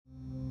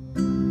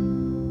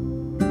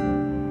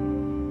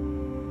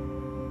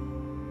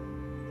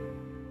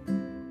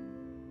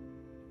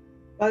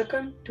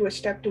Welcome to A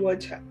Step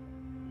Towards Health,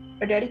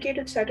 a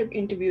dedicated set of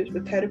interviews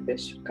with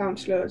therapists,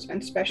 counselors,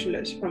 and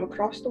specialists from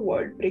across the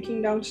world,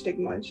 breaking down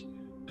stigmas,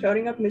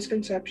 clearing up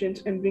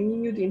misconceptions, and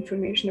bringing you the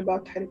information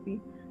about therapy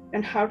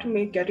and how to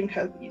make getting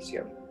help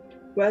easier.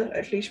 Well,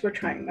 at least we're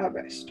trying our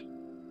best.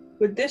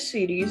 With this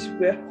series,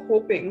 we're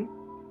hoping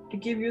to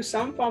give you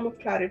some form of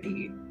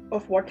clarity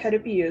of what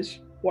therapy is,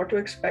 what to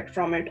expect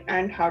from it,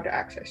 and how to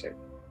access it.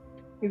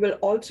 We will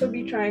also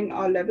be trying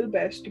our level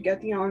best to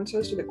get the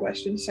answers to the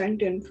questions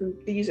sent in from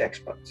these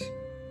experts.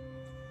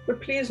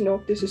 But please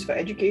note this is for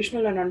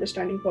educational and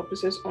understanding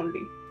purposes only.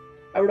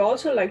 I would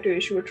also like to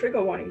issue a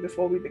trigger warning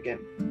before we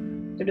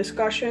begin. The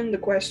discussion, the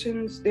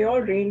questions, they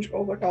all range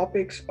over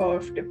topics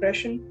of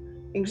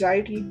depression,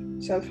 anxiety,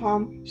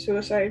 self-harm,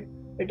 suicide,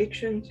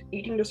 addictions,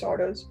 eating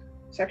disorders,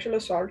 sexual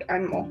assault,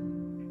 and more.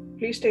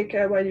 Please take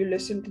care while you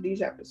listen to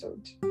these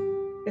episodes.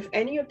 If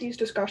any of these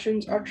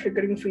discussions are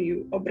triggering for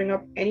you or bring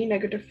up any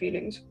negative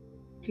feelings,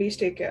 please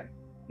take care.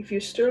 If you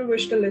still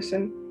wish to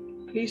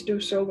listen, please do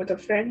so with a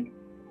friend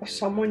or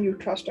someone you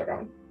trust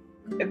around.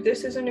 If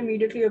this isn't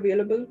immediately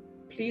available,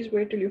 please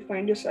wait till you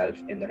find yourself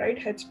in the right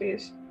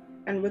headspace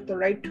and with the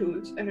right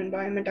tools and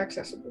environment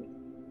accessible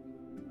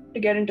to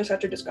get into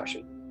such a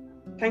discussion.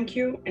 Thank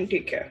you and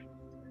take care.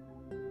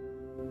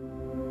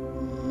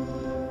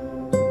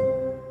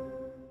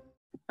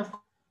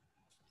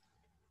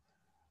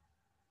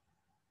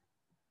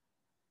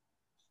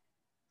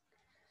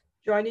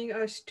 Joining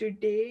us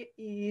today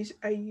is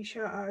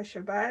Aisha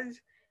Shabazz.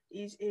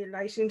 Is a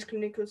licensed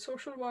clinical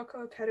social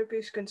worker,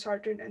 therapist,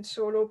 consultant, and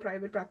solo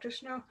private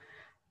practitioner,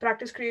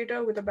 practice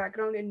creator with a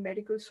background in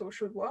medical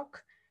social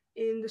work.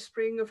 In the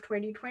spring of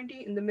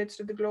 2020, in the midst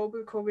of the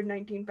global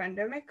COVID-19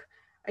 pandemic,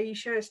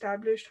 Aisha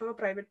established her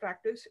private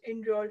practice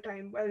in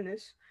real-time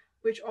wellness,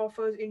 which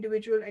offers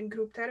individual and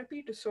group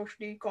therapy to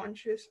socially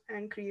conscious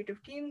and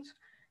creative teens,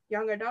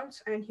 young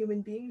adults, and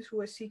human beings who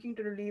are seeking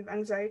to relieve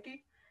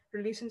anxiety,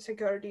 release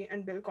insecurity,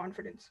 and build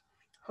confidence.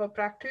 Her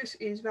practice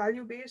is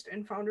value-based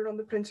and founded on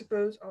the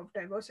principles of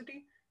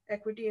diversity,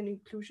 equity and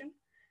inclusion,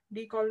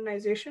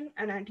 decolonization,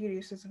 and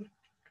anti-racism.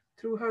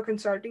 Through her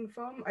consulting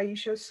firm,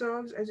 Aisha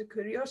serves as a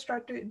career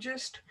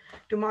strategist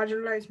to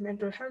marginalized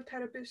mental health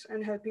therapists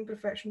and helping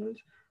professionals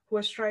who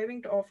are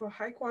striving to offer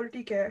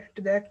high-quality care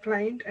to their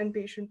client and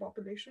patient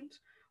populations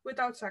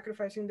without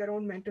sacrificing their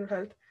own mental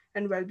health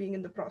and well-being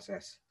in the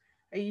process.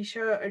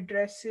 Aisha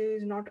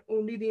addresses not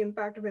only the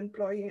impact of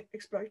employee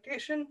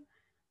exploitation,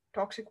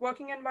 toxic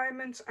working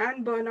environments,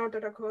 and burnout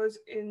that occurs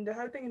in the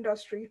helping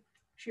industry.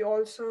 She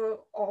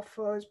also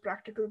offers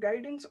practical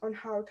guidance on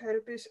how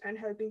therapists and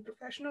helping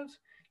professionals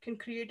can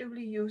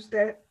creatively use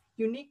their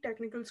unique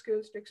technical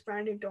skills to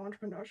expand into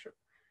entrepreneurship.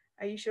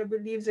 Aisha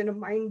believes in a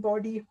mind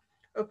body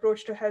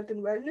approach to health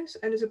and wellness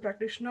and is a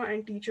practitioner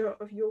and teacher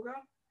of yoga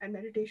and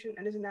meditation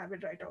and is an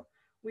avid writer.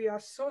 We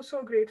are so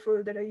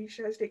grateful that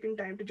Aisha has taken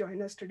time to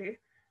join us today.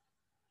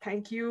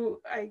 Thank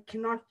you. I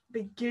cannot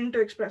begin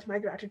to express my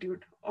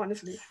gratitude,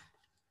 honestly.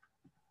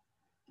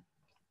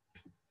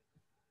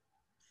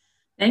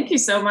 Thank you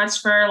so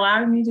much for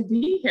allowing me to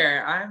be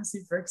here. I'm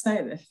super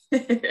excited.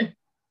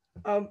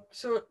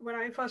 So when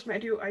I first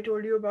met you, I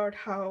told you about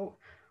how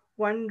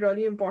one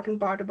really important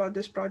part about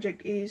this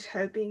project is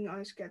helping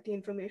us get the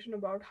information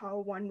about how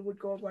one would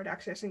go about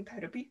accessing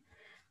therapy.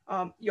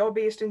 You're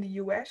based in the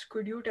US.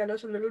 Could you tell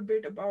us a little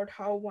bit about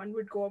how one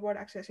would go about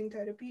accessing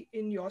therapy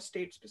in your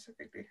state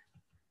specifically?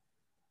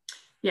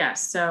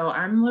 Yes, so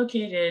I'm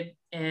located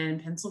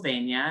in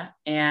Pennsylvania,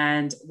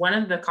 and one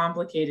of the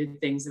complicated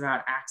things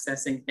about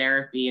accessing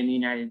therapy in the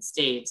United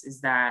States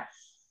is that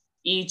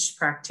each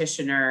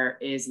practitioner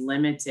is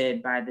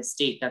limited by the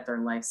state that they're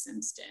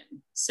licensed in.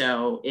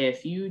 So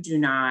if you do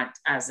not,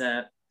 as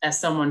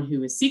someone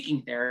who is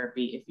seeking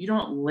therapy, if you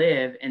don't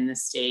live in the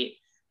state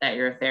that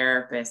your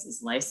therapist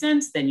is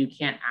licensed, then you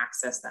can't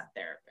access that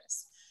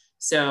therapist.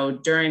 So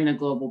during the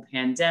global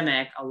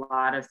pandemic, a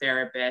lot of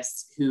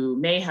therapists who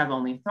may have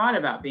only thought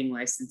about being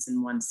licensed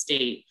in one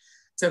state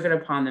took it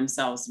upon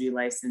themselves to be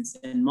licensed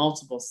in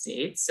multiple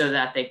states so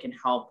that they can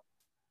help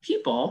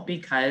people,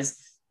 because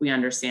we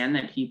understand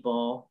that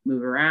people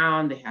move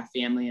around, they have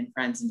family and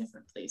friends in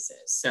different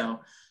places. So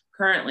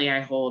currently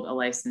I hold a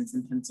license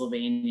in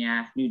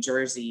Pennsylvania, New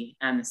Jersey,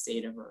 and the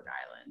state of Rhode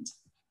Island.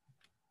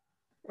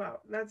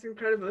 Wow, that's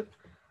incredible.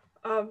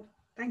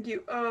 Thank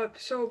you.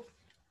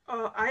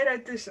 I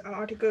read this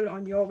article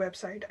on your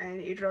website and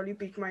it really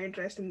piqued my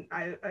interest, and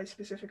I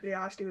specifically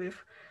asked you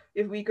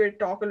if we could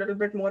talk a little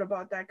bit more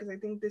about that, because I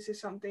think this is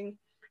something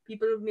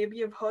people maybe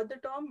have heard the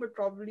term but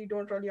probably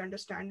don't really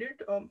understand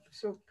it.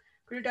 So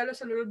could you tell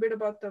us a little bit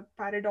about the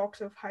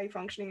paradox of high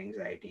functioning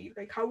anxiety?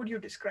 Like, how would you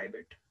describe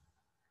it?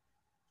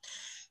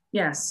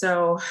 Yeah,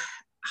 so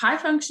high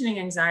functioning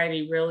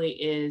anxiety really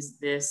is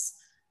this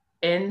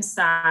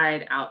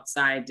inside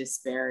outside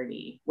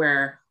disparity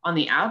where on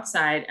the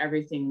outside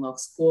everything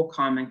looks cool,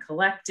 calm, and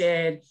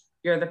collected.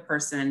 You're the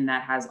person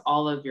that has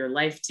all of your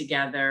life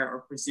together,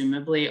 or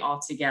presumably all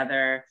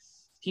together.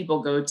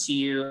 People go to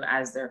you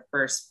as their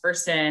first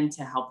person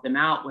to help them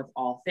out with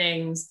all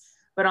things.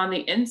 But on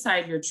the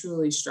inside, you're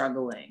truly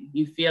struggling.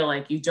 You feel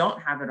like you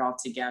don't have it all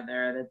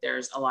together, that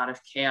there's a lot of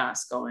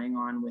chaos going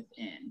on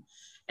within.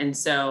 And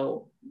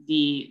so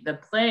the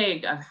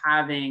plague of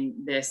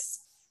having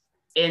this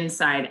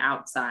inside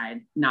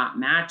outside not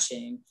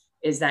matching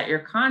is that you're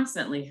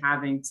constantly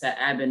having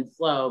to ebb and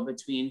flow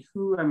between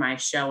who am I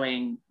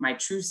showing my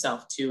true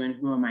self to and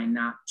who am I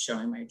not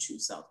showing my true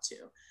self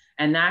to.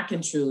 And that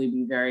can truly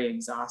be very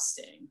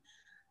exhausting.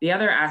 The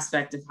other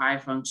aspect of high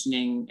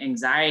functioning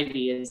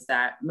anxiety is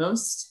that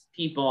most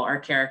people are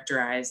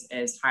characterized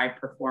as high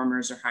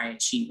performers or high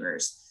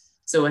achievers.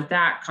 So with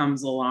that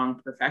comes along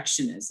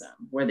perfectionism,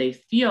 where they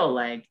feel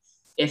like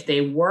if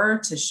they were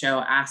to show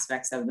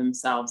aspects of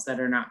themselves that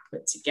are not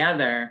put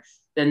together,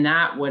 then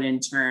that would in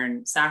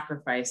turn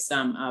sacrifice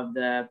some of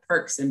the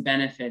perks and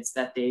benefits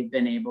that they've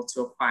been able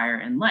to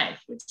acquire in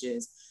life, which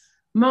is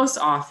most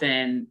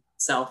often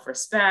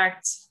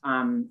self-respect,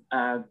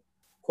 a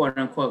quote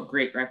unquote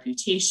great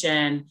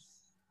reputation.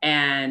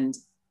 And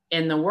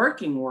in the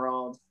working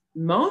world,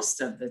 most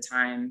of the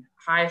time,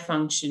 high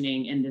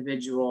functioning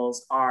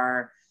individuals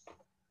are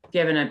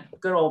given a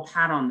good old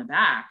pat on the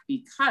back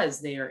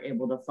because they are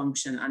able to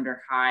function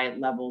under high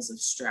levels of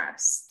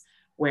stress,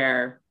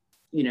 where,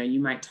 you know, you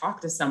might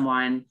talk to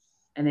someone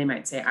and they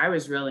might say, I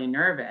was really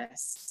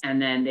nervous. And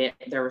then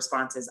their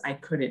response is, I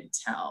couldn't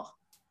tell.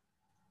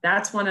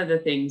 That's one of the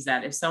things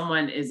that if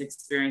someone is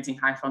experiencing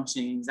high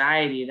functioning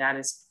anxiety, that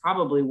is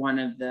probably one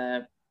of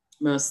the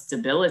most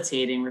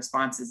debilitating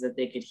responses that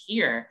they could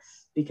hear,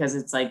 because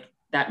it's like,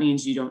 that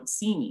means you don't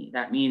see me.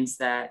 That means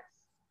that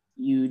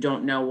you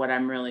don't know what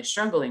I'm really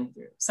struggling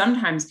through.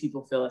 Sometimes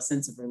people feel a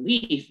sense of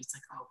relief. It's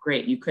like, oh,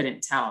 great, you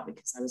couldn't tell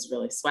because I was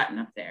really sweating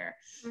up there.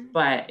 Mm-hmm.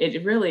 But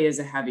it really is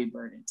a heavy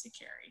burden to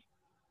carry.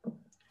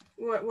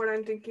 What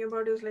I'm thinking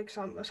about is like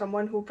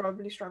someone who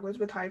probably struggles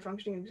with high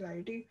functioning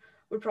anxiety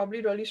would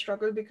probably really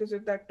struggle because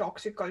of that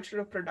toxic culture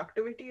of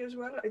productivity as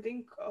well. I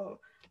think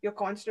you're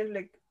constant,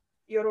 like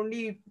you're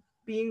only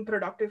being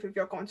productive if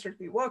you're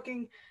constantly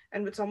working.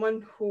 And with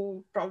someone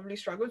who probably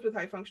struggles with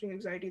high functioning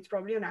anxiety, it's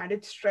probably an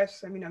added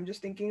stress. I mean, I'm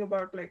just thinking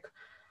about like,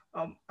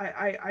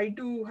 I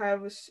do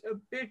have a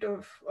bit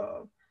of,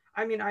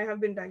 I mean, I have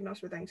been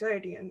diagnosed with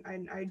anxiety,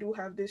 and I do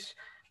have this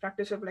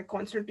practice of like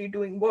constantly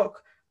doing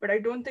work, but I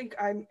don't think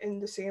I'm in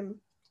the same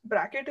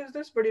bracket as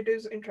this, but it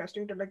is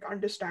interesting to like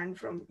understand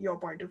from your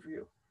point of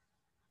view.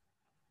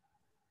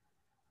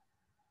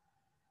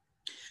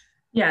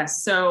 Yeah,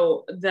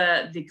 so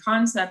the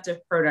concept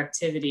of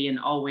productivity and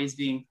always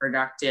being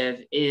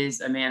productive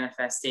is a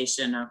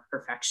manifestation of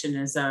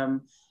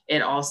perfectionism.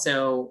 It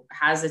also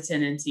has a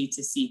tendency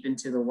to seep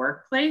into the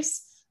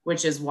workplace,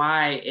 which is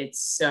why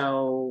it's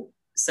so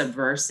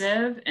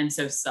subversive and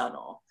so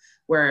subtle,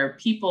 where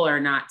people are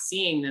not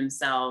seeing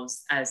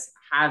themselves as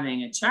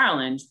having a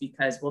challenge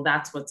because, well,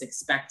 that's what's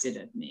expected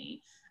of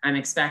me. I'm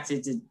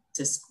expected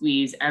to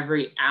squeeze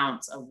every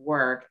ounce of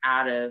work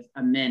out of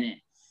a minute.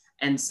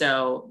 And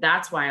so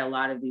that's why a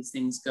lot of these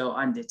things go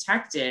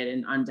undetected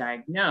and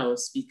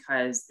undiagnosed,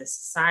 because the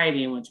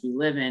society in which we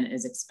live in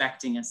is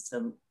expecting us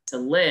to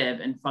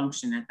live and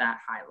function at that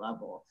high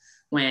level,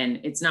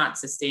 when it's not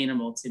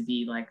sustainable to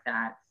be like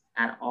that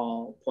at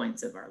all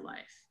points of our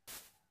life.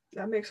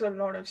 That makes a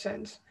lot of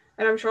sense.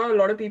 And I'm sure a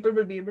lot of people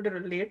will be able to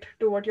relate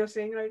to what you're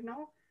saying right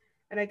now.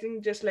 And I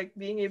think just like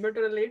being able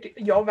to relate,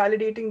 you're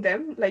validating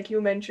them. Like you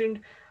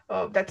mentioned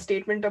that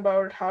statement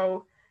about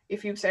how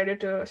if you've said it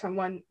to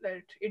someone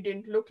that it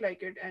didn't look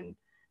like it, and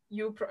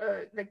you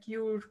like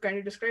you kind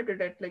of described it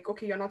that like,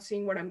 okay, you're not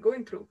seeing what I'm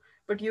going through,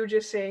 but you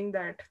just saying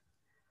that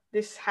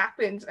this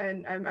happens,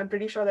 and I'm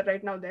pretty sure that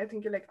right now they're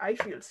thinking like, I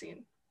feel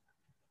seen.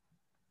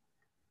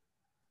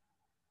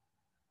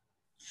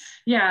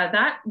 Yeah,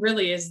 that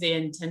really is the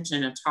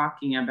intention of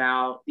talking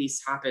about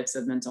these topics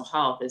of mental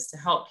health, is to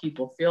help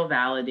people feel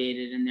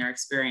validated in their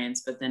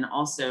experience, but then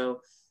also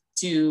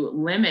to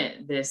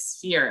limit this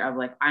fear of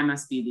like, I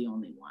must be the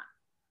only one.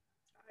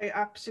 I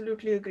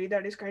absolutely agree.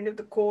 That is kind of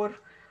the core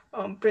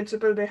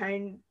principle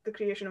behind the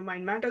creation of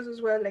Mind Matters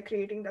as well, like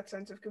creating that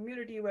sense of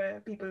community where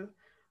people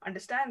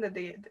understand that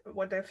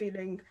what they're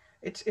feeling,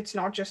 it's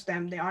not just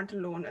them, they aren't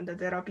alone, and that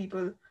there are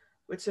people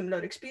with similar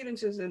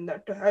experiences, and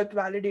that to help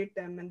validate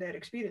them and their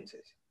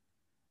experiences.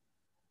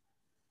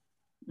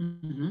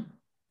 Mm-hmm.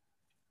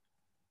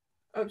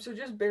 So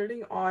just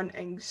building on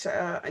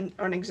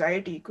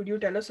anxiety, could you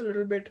tell us a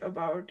little bit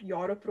about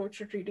your approach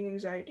to treating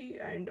anxiety?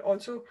 And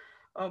also,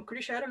 could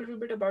you share a little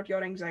bit about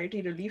your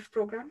anxiety relief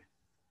program?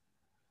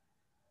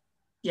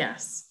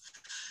 Yes.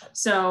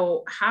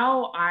 So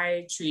how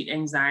I treat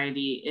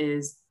anxiety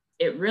is,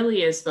 it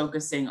really is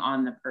focusing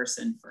on the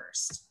person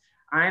first.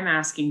 I'm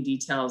asking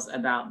details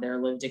about their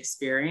lived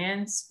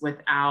experience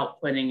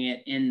without putting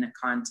it in the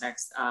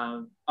context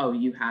of, oh,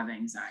 you have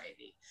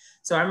anxiety.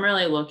 So I'm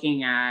really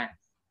looking at,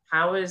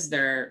 how is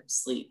their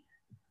sleep?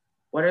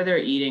 What are their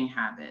eating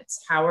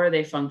habits? How are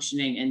they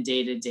functioning in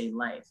day-to-day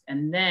life?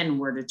 And then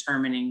we're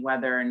determining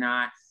whether or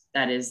not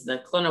that is the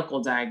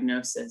clinical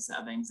diagnosis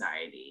of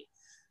anxiety.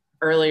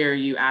 Earlier,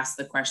 you asked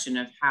the question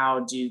of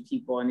how do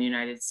people in the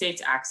United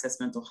States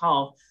access mental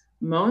health?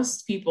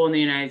 most people in the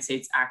United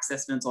States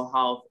access mental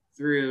health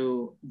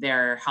through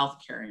their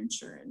healthcare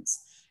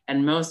insurance.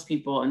 And most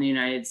people in the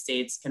United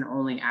States can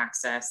only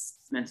access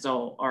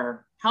mental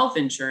or health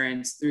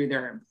insurance through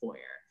their employer.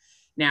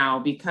 Now,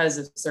 because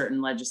of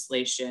certain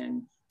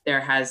legislation,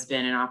 there has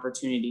been an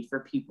opportunity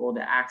for people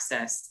to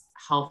access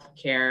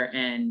healthcare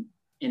and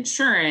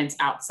insurance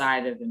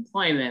outside of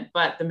employment,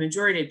 but the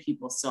majority of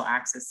people still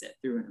access it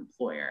through an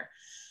employer.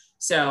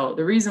 So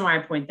the reason why I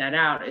point that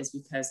out is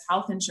because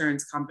health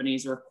insurance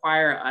companies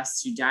require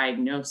us to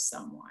diagnose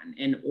someone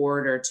in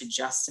order to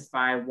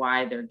justify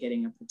why they're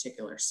getting a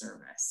particular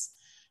service.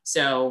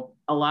 So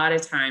a lot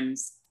of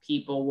times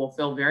people will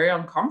feel very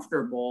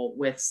uncomfortable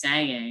with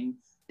saying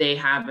they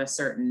have a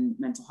certain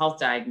mental health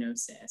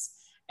diagnosis.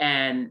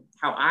 And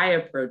how I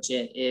approach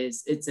it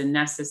is it's a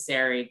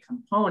necessary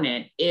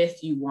component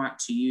if you want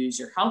to use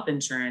your health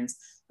insurance,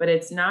 but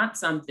it's not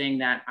something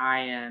that I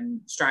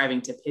am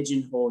striving to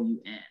pigeonhole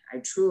you in.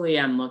 I truly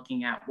am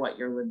looking at what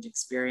your lived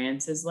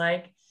experience is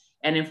like.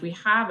 And if we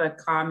have a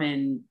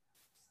common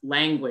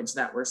language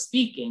that we're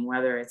speaking,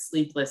 whether it's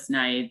sleepless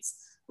nights,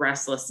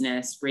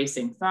 restlessness,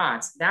 racing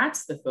thoughts,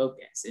 that's the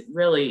focus. It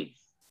really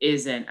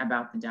isn't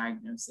about the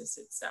diagnosis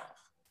itself.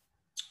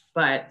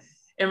 But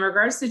in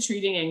regards to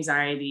treating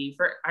anxiety,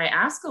 I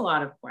ask a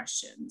lot of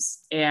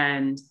questions,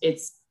 and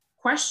it's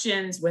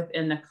questions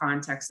within the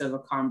context of a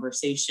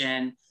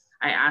conversation.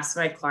 I ask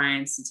my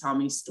clients to tell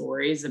me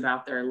stories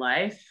about their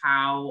life.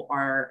 How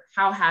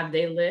have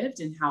they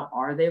lived and how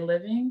are they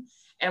living?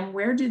 And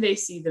where do they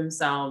see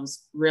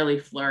themselves really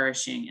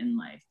flourishing in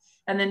life?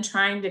 And then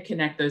trying to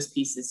connect those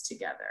pieces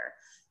together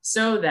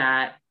so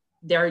that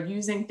they're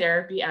using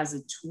therapy as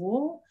a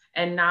tool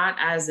and not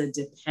as a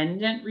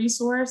dependent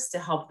resource to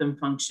help them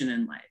function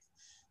in life.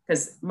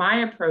 Because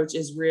my approach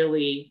is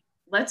really,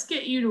 let's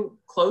get you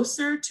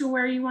closer to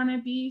where you want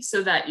to be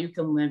so that you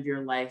can live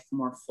your life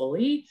more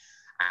fully.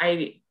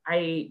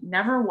 I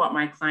never want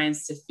my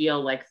clients to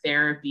feel like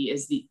therapy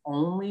is the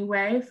only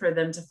way for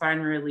them to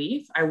find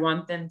relief. I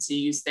want them to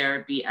use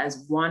therapy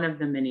as one of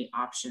the many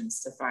options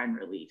to find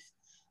relief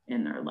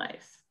in their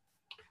life.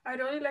 I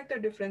really like the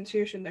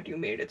differentiation that you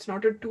made. It's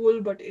not a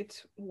tool, but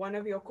it's one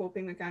of your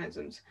coping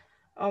mechanisms.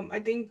 I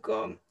think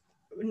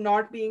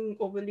not being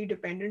overly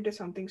dependent is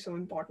something so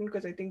important,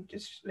 because I think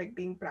just like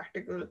being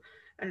practical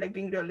and like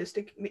being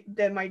realistic,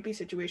 there might be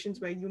situations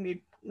where you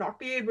may not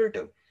be able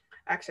to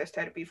access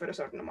therapy for a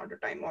certain amount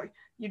of time, or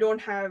you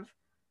don't have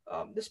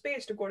the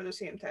space to go to the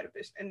same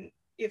therapist. And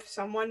if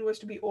someone was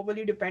to be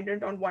overly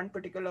dependent on one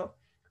particular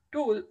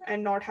tool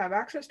and not have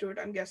access to it,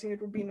 I'm guessing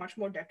it would be much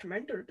more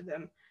detrimental to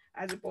them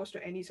as opposed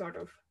to any sort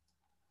of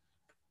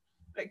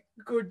like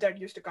good that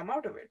used to come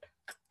out of it.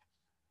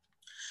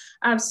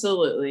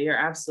 Absolutely. You're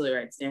absolutely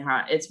right,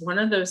 Sneha. It's one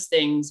of those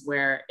things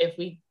where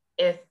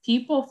if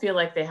people feel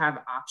like they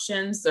have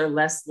options, they're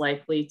less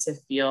likely to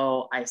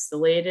feel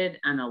isolated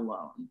and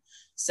alone.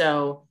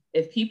 So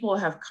if people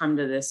have come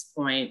to this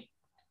point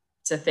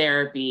to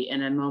therapy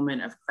in a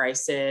moment of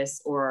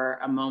crisis or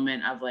a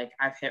moment of like,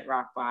 I've hit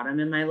rock bottom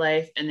in my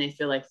life, and they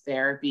feel like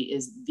therapy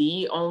is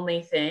the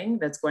only thing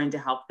that's going to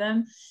help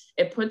them,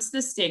 it puts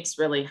the stakes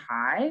really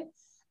high.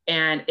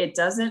 And it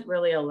doesn't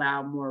really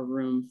allow more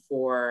room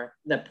for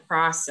the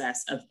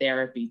process of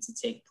therapy to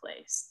take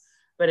place.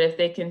 But if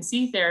they can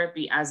see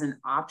therapy as an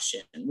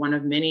option, one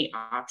of many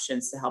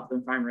options to help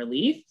them find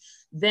relief,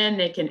 then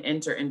they can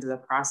enter into the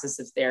process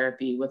of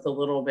therapy with a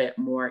little bit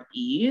more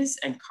ease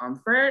and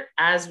comfort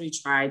as we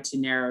try to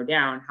narrow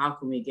down how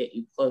can we get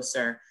you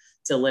closer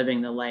to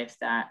living the life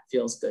that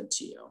feels good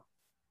to you.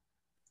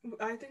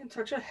 I think it's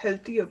such a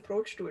healthy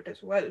approach to it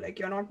as well. Like,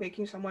 you're not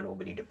making someone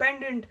overly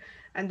dependent,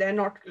 and they're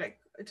not like,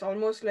 it's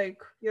almost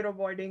like you're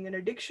avoiding an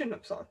addiction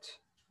of sorts.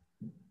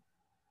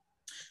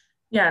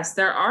 Yes,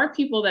 there are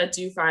people that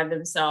do find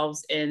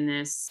themselves in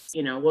this,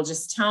 well,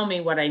 just tell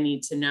me what I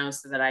need to know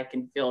so that I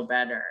can feel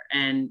better.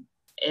 And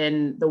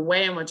in the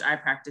way in which I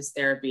practice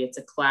therapy, it's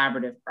a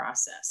collaborative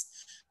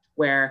process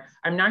where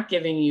I'm not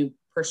giving you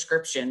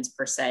prescriptions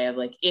per se of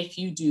like, if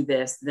you do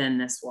this, then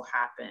this will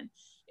happen.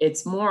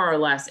 It's more or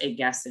less a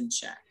guess and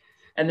check.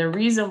 And the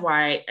reason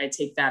why I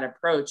take that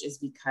approach is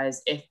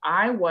because if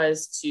I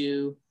was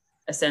to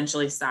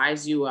essentially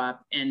size you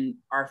up in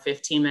our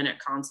 15-minute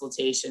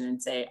consultation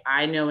and say,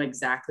 I know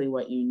exactly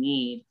what you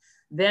need,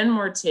 then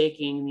we're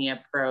taking the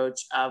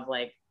approach of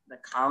like the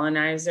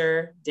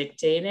colonizer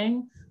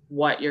dictating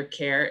what your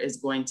care is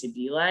going to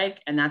be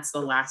like. And that's the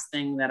last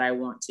thing that I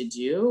want to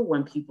do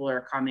when people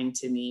are coming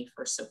to me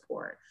for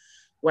support.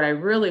 What I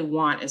really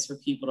want is for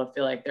people to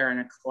feel like they're in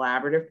a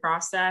collaborative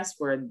process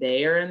where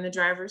they are in the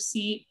driver's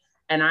seat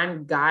and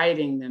I'm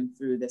guiding them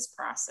through this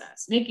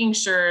process, making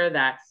sure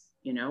that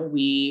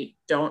we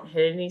don't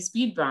hit any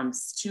speed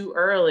bumps too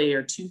early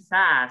or too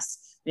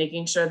fast,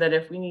 making sure that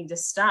if we need to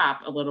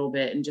stop a little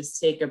bit and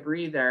just take a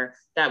breather,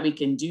 that we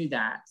can do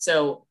that.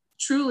 So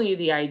truly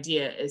the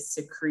idea is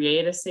to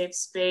create a safe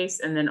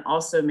space and then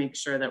also make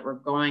sure that we're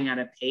going at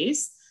a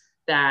pace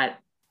that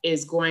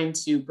is going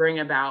to bring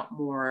about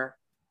more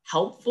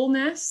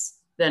helpfulness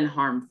than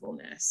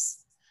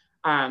harmfulness.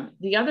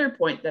 The other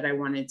point that I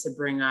wanted to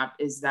bring up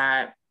is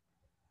that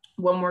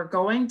when we're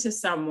going to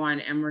someone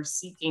and we're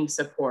seeking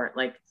support,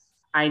 like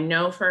I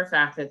know for a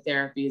fact that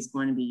therapy is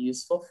going to be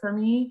useful for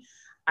me,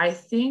 I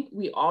think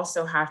we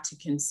also have to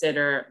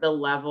consider the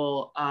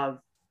level of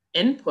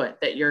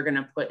input that you're going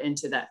to put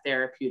into that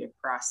therapeutic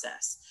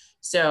process.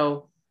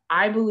 So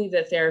I believe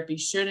that therapy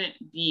shouldn't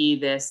be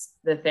this,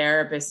 the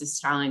therapist is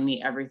telling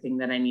me everything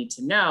that I need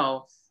to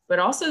know, but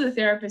also the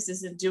therapist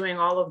isn't doing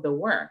all of the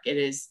work.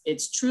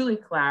 It's truly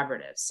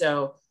collaborative.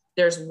 So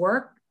there's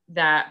work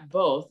that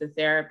both the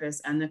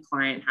therapist and the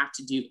client have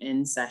to do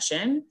in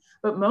session,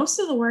 but most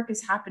of the work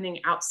is happening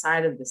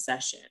outside of the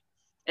session.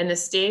 In the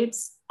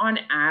States, on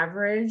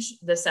average,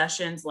 the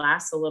sessions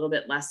last a little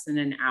bit less than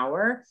an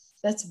hour.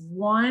 That's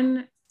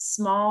one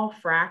small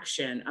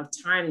fraction of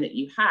time that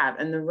you have.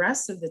 And the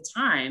rest of the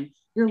time,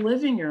 you're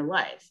living your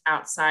life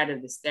outside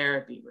of this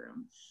therapy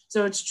room.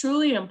 So it's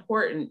truly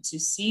important to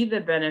see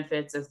the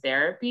benefits of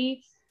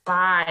therapy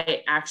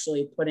by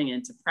actually putting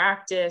into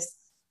practice,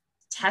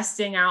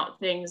 testing out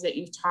things that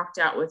you've talked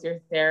out with your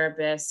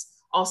therapist,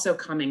 also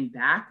coming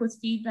back with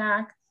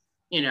feedback.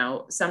 You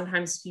know,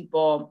 sometimes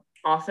people,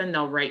 often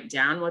they'll write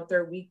down what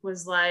their week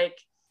was like.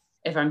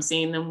 If I'm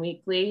seeing them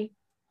weekly,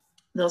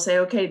 they'll say,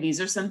 okay,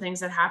 these are some things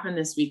that happened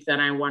this week that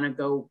I want to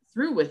go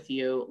through with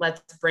you.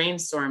 Let's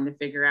brainstorm to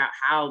figure out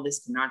how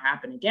this cannot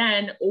happen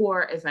again,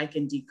 or if I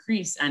can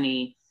decrease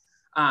any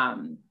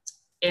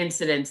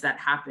incidents that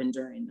happen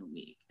during the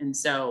week. And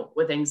so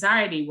with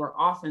anxiety, we're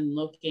often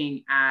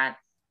looking at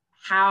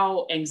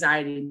how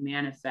anxiety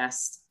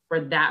manifests for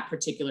that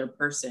particular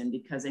person,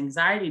 because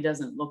anxiety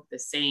doesn't look the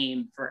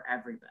same for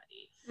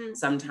everybody.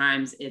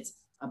 Sometimes it's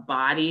a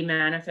body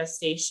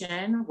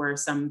manifestation where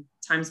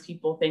sometimes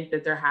people think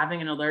that they're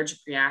having an allergic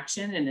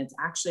reaction and it's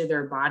actually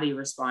their body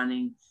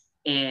responding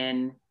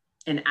in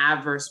an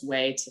adverse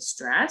way to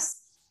stress.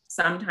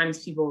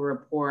 Sometimes people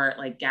report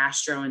like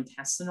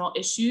gastrointestinal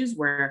issues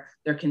where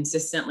they're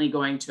consistently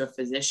going to a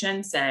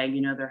physician saying,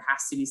 you know, there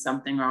has to be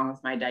something wrong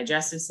with my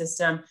digestive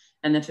system.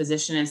 And the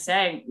physician is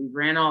saying, we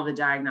ran all the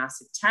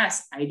diagnostic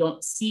tests, I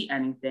don't see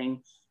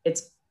anything.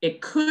 It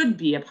could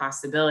be a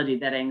possibility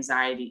that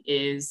anxiety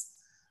is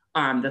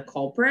the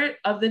culprit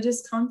of the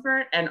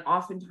discomfort. And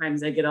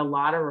oftentimes I get a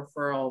lot of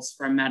referrals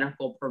from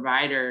medical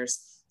providers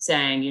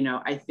saying, you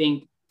know, I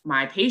think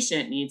my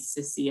patient needs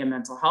to see a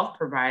mental health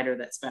provider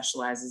that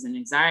specializes in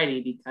anxiety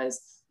because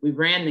we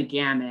ran the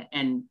gamut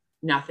and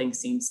nothing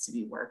seems to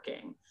be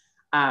working.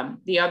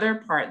 The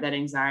other part that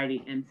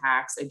anxiety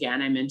impacts,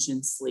 again, I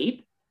mentioned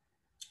sleep.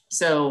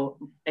 So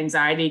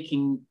anxiety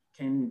can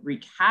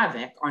wreak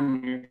havoc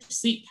on your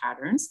sleep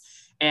patterns.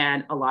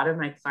 And a lot of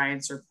my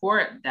clients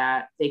report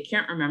that they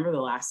can't remember the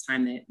last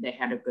time they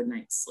had a good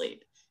night's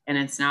sleep. And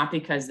it's not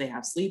because they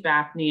have sleep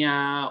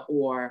apnea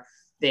or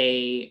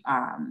they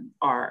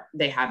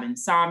have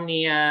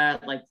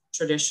insomnia, like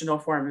traditional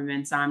form of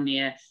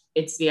insomnia.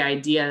 It's the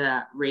idea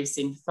that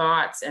racing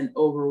thoughts and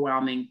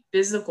overwhelming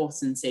physical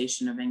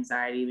sensation of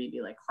anxiety,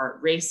 maybe like heart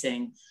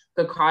racing,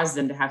 could cause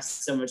them to have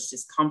so much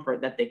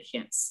discomfort that they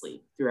can't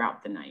sleep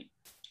throughout the night.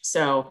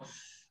 So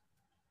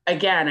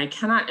again, I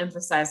cannot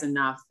emphasize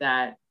enough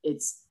that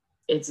it's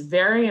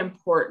very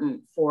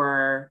important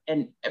for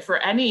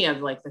any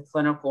of like the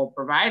clinical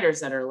providers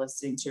that are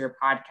listening to your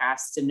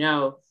podcast to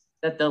know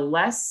that the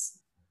less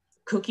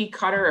cookie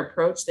cutter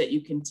approach that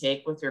you can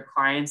take with your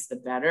clients, the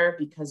better,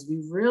 because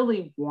we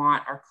really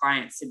want our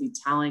clients to be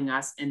telling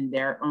us in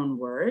their own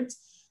words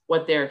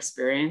what their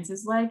experience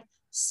is like,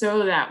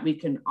 so that we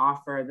can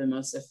offer the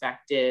most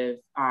effective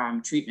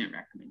treatment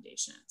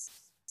recommendations.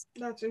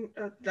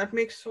 That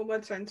makes so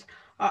much sense.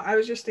 I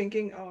was just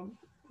thinking,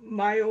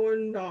 my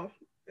own a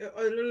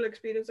little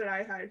experience that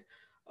I had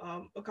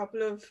a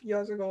couple of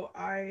years ago.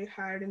 I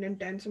had an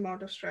intense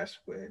amount of stress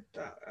with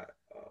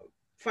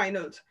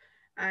finals,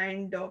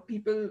 and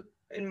people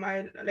in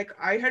my, like,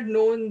 I had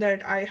known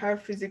that I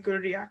have physical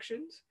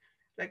reactions,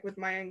 like with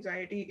my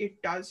anxiety it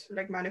does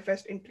like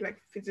manifest into like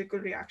physical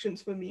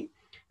reactions for me,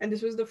 and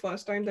this was the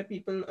first time that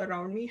people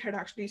around me had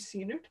actually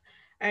seen it.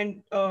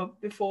 And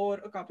before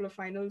a couple of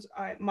finals,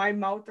 my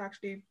mouth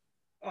actually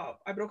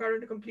I broke out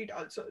into complete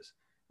ulcers.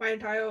 My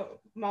entire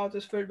mouth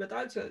is filled with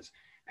ulcers,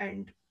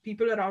 and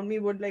people around me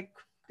would like,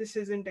 this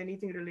isn't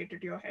anything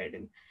related to your head,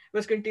 and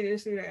was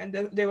continuously and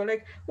they were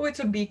like, oh, it's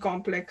a B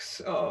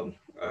complex,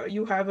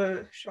 you have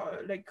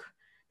like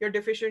you're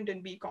deficient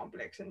in B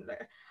complex.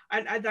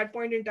 And at that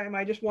point in time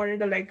I just wanted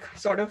to like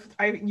sort of,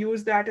 I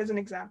use that as an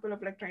example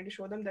of like trying to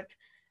show them that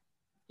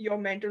your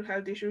mental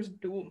health issues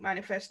do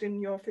manifest in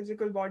your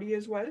physical body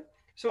as well.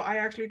 So I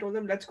actually told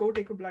them, let's go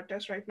take a blood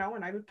test right now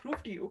and I will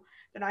prove to you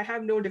that I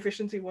have no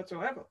deficiency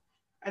whatsoever.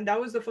 And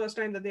that was the first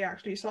time that they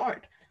actually saw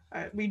it.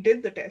 We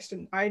did the test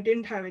and I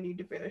didn't have any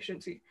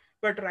deficiency.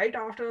 But right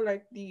after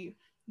like the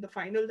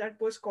final that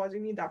was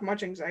causing me that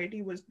much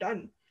anxiety was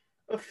done,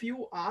 a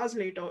few hours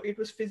later, it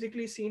was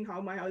physically seen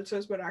how my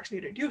ulcers were actually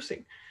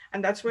reducing.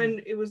 And that's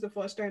when it was the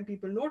first time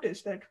people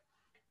noticed that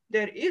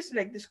there is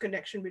like this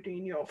connection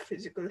between your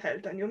physical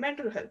health and your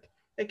mental health.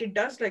 Like it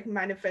does like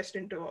manifest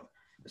into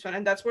this one.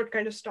 And that's what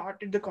kind of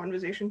started the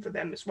conversation for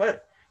them as well.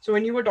 So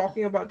when you were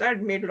talking about that,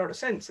 it made a lot of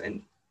sense.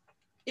 And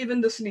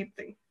even the sleep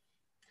thing,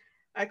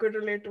 I could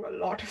relate to a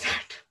lot of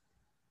that.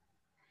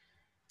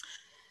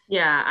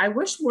 Yeah, I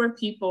wish more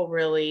people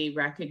really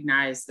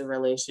recognize the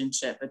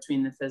relationship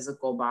between the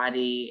physical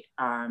body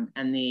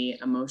and the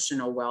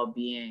emotional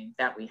well-being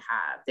that we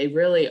have. They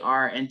really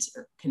are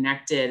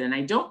interconnected, and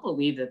I don't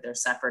believe that they're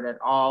separate at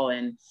all.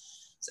 And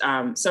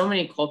so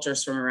many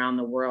cultures from around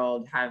the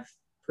world have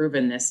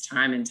proven this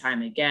time and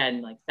time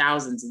again, like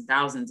thousands and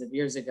thousands of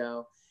years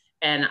ago.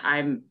 And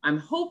I'm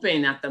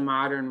hoping that the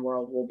modern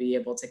world will be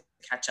able to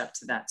catch up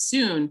to that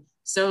soon,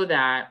 so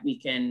that we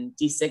can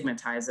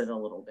destigmatize it a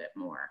little bit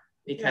more.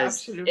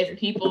 Because if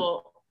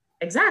people,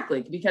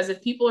 exactly, because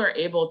if people are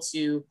able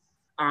to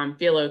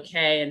feel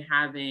okay and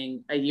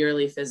having a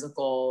yearly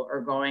physical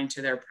or going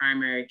to their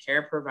primary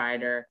care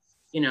provider,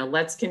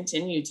 let's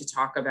continue to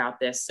talk about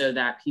this so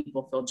that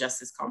people feel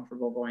just as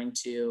comfortable going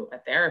to a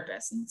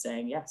therapist and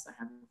saying, yes, I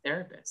have a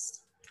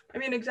therapist. I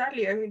mean,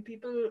 exactly. I mean,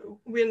 people,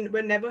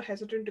 we're never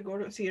hesitant to go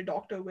to see a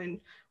doctor when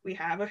we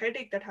have a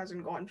headache that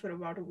hasn't gone for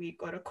about a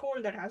week, or a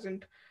cold that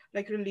hasn't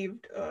like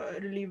relieved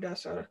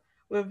us, or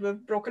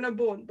we've broken a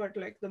bone. But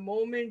like the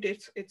moment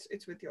it's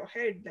with your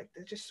head, like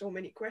there's just so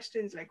many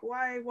questions, like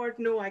why, what,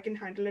 no, I can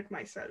handle it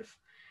myself.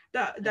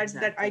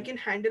 That I can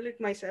handle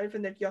it myself,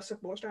 and that you're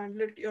supposed to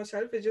handle it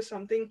yourself, is just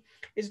something,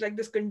 is like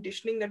this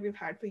conditioning that we've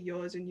had for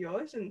years and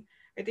years. And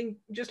I think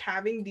just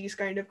having these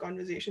kind of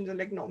conversations and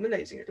like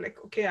normalizing it, like,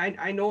 okay,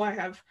 I know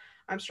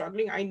I'm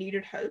struggling, I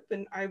needed help,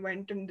 and I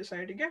went and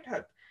decided to get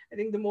help. I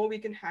think the more we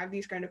can have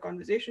these kind of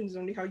conversations,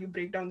 only how you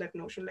break down that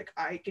notion, like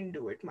I can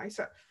do it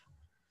myself.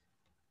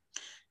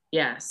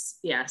 Yes,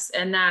 yes.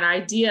 And that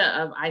idea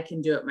of I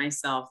can do it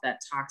myself, that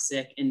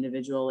toxic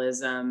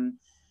individualism,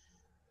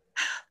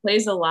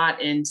 plays a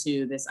lot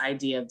into this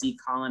idea of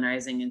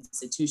decolonizing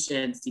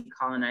institutions,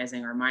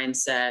 decolonizing our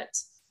mindset.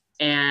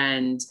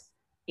 And,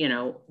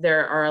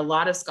 there are a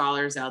lot of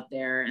scholars out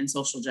there and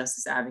social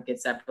justice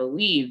advocates that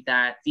believe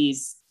that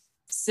these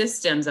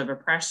systems of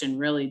oppression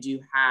really do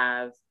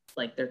have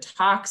like their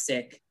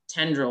toxic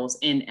tendrils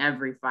in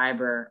every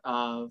fiber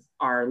of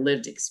our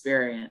lived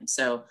experience.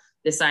 So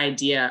this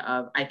idea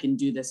of I can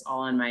do this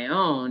all on my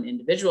own,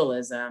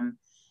 individualism,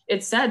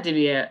 it's said to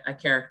be a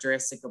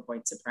characteristic of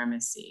white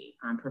supremacy.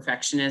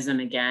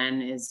 Perfectionism,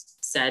 again, is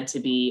said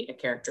to be a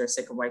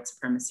characteristic of white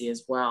supremacy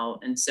as well.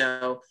 And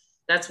so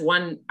that's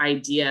one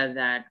idea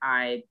that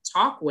I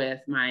talk with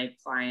my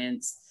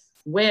clients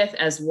with,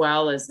 as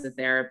well as the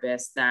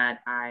therapist that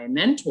I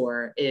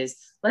mentor, is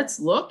let's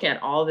look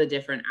at all the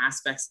different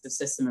aspects of the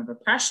system of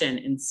oppression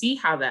and see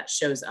how that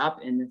shows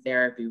up in the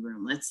therapy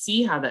room. Let's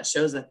see how that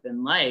shows up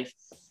in life.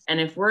 And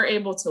if we're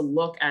able to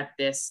look at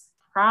this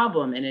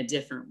problem in a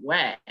different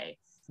way,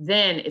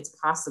 then it's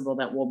possible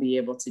that we'll be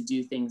able to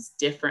do things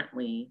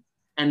differently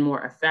and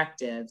more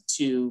effective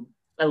to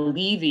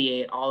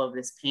alleviate all of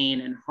this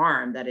pain and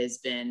harm that has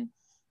been,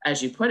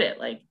 as you put it,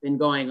 like been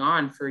going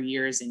on for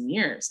years and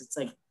years. It's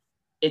like,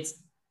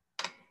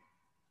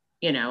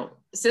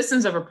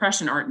 systems of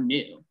oppression aren't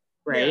new,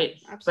 right?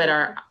 Yeah, but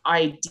our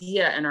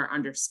idea and our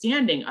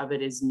understanding of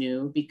it is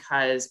new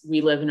because we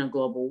live in a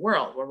global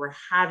world where we're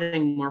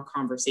having more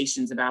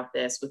conversations about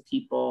this with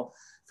people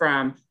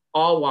from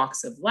all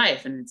walks of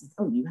life. And it's like,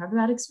 oh, you have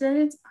that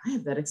experience? I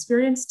have that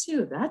experience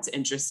too. That's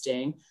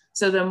interesting.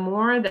 So the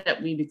more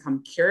that we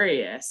become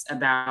curious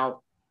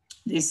about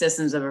these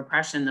systems of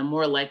oppression, the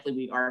more likely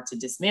we are to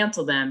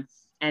dismantle them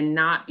and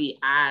not be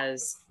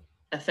as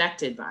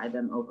affected by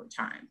them over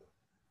time.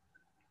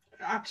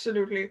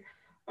 Absolutely.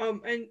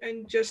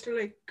 And just to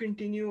like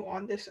continue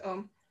on this,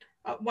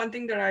 one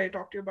thing that I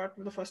talked to you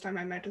about the first time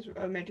I met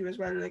you as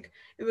well, like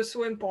it was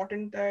so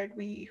important that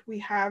we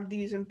have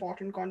these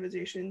important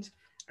conversations,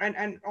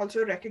 and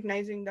also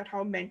recognizing that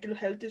how mental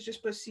health is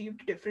just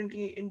perceived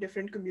differently in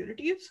different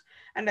communities,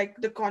 and like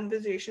the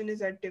conversation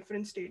is at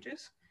different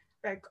stages.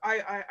 Like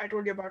I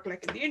told you about,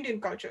 like in the Indian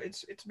culture,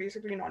 it's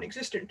basically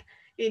non-existent.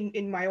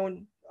 In my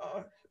own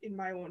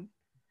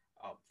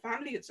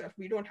family itself,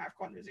 we don't have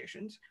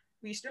conversations.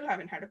 We still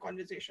haven't had a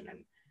conversation.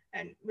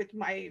 And with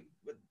my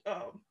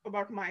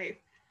about my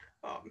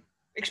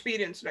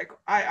experience, like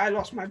I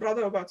lost my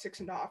brother about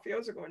 6.5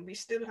 years ago, and we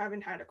still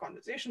haven't had a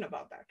conversation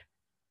about that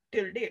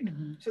till date.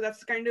 Mm-hmm. So that's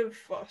the kind of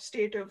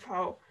state of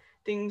how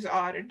things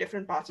are at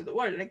different parts of the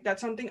world. Like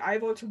that's something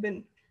I've also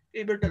been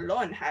able to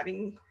learn,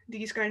 having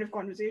these kind of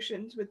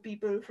conversations with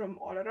people from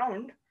all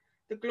around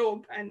the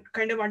globe, and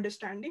kind of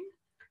understanding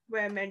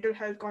where mental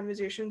health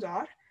conversations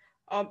are.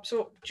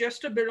 So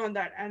just to build on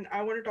that, and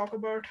I want to talk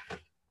about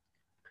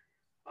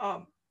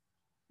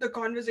the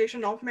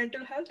conversation of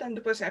mental health and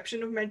the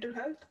perception of mental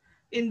health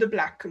in the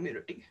Black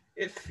community,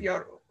 if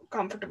you're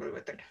comfortable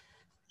with it.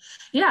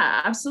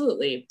 Yeah,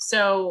 absolutely.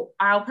 So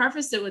I'll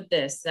preface it with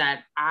this,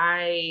 that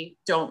I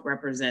don't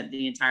represent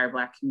the entire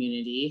Black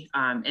community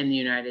in the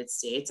United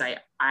States.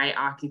 I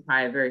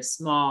occupy a very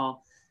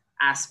small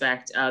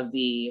aspect of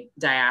the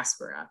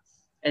diaspora.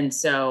 And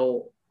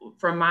so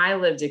from my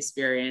lived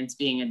experience,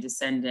 being a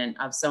descendant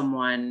of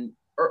someone,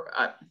 or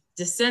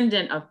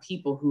descendant of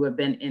people who have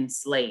been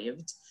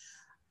enslaved,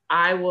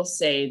 I will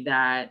say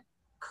that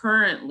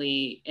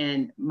currently,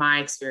 in my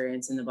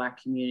experience in the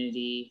Black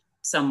community,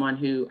 someone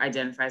who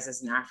identifies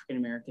as an African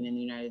American in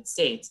the United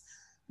States,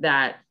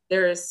 that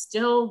there is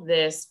still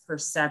this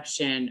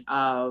perception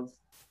of,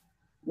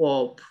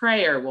 well,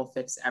 prayer will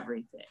fix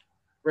everything.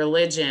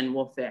 Religion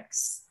will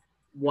fix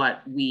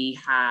what we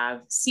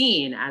have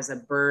seen as a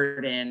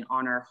burden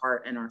on our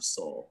heart and our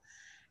soul.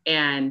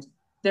 And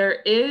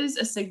there is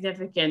a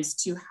significance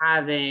to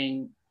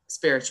having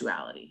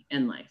spirituality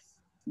in life.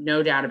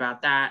 No doubt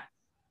about that.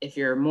 If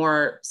you're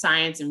more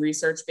science and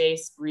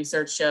research-based,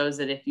 research shows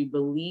that if you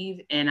believe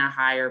in a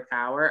higher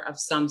power of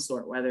some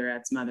sort, whether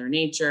that's Mother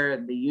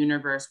Nature, the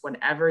universe,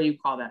 whatever you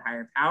call that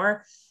higher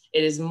power,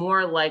 it is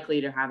more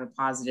likely to have a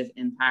positive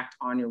impact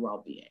on your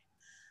well-being.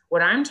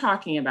 What I'm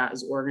talking about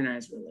is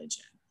organized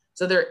religion.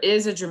 So there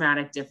is a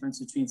dramatic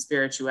difference between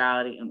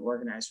spirituality and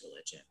organized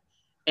religion.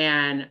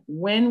 And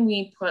when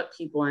we put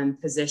people in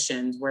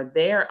positions where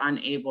they are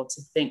unable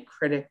to think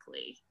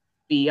critically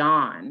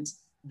beyond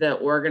the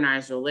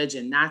organized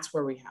religion, that's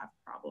where we have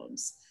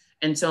problems.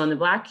 And so in the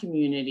Black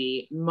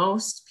community,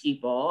 most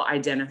people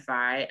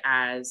identify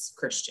as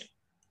Christian,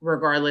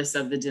 regardless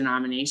of the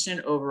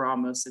denomination. Overall,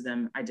 most of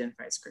them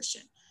identify as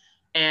Christian.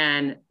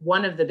 And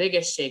one of the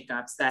biggest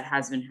shakeups that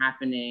has been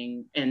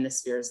happening in the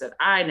spheres that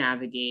I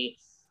navigate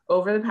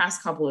over the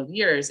past couple of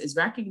years is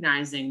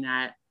recognizing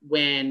that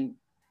when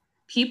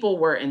people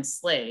were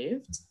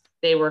enslaved,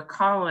 they were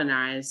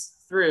colonized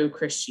through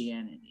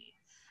Christianity.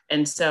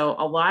 And so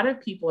a lot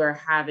of people are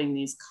having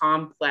these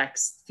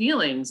complex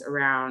feelings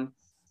around,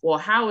 well,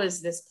 how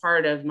is this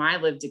part of my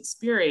lived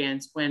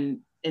experience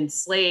when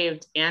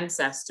enslaved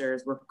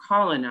ancestors were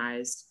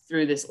colonized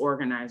through this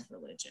organized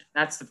religion?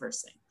 That's the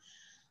first thing.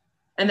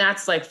 And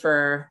that's like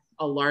for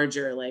a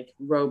larger, like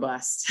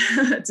robust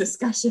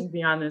discussion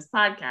beyond this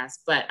podcast.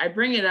 But I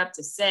bring it up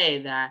to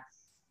say that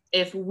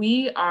if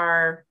we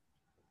are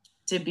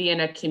to be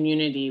in a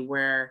community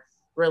where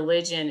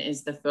religion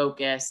is the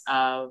focus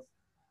of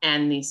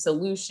and the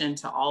solution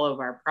to all of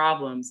our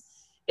problems,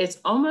 it's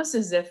almost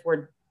as if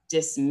we're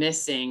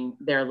dismissing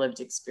their lived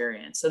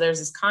experience. So there's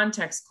this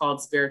context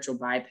called spiritual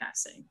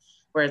bypassing,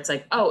 where it's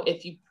like, oh,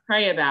 if you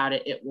pray about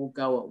it, it will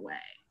go away.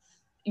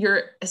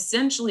 You're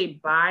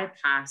essentially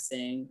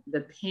bypassing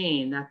the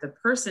pain that the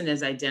person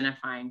is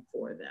identifying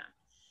for them.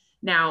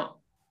 Now,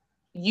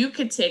 you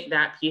could take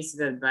that piece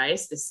of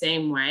advice the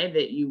same way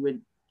that you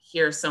would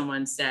hear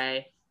someone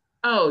say,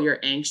 oh, you're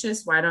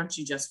anxious, why don't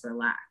you just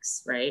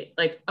relax, right?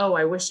 Like, oh,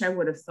 I wish I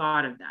would have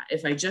thought of that.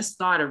 If I just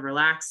thought of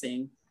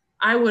relaxing,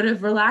 I would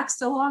have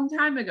relaxed a long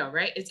time ago,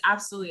 right? It's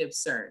absolutely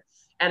absurd.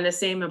 And the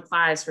same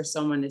applies for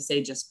someone to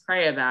say, just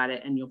pray about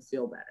it and you'll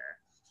feel better.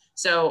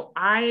 So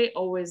I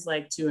always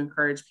like to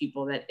encourage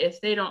people that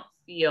if they don't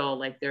feel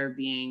like they're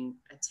being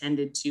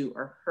attended to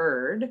or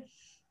heard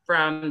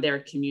from their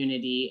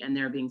community and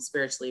they're being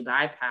spiritually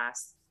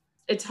bypassed,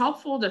 it's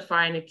helpful to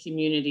find a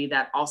community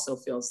that also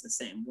feels the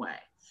same way.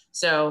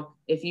 So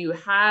if you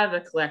have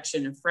a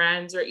collection of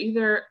friends or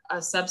either a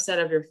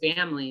subset of your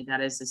family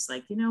that is just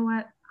like, you know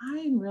what,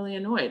 I'm really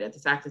annoyed at the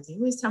fact that they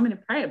always tell me to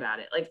pray about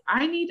it. Like,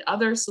 I need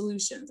other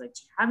solutions. Like,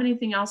 do you have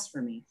anything else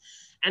for me?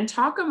 And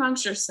talk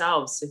amongst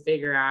yourselves to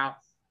figure out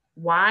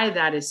why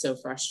that is so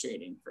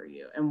frustrating for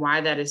you and why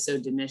that is so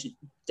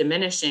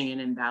diminishing and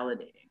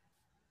invalidating.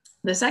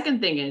 The second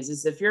thing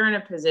is if you're in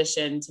a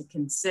position to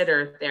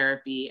consider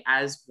therapy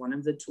as one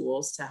of the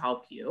tools to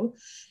help you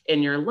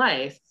in your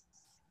life,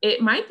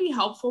 it might be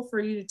helpful for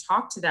you to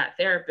talk to that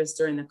therapist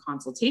during the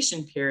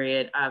consultation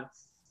period of,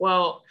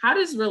 well, how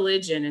does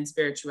religion and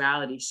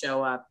spirituality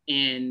show up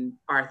in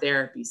our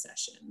therapy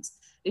sessions?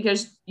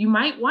 Because you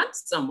might want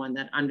someone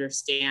that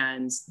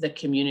understands the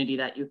community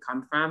that you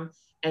come from,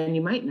 and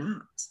you might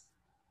not.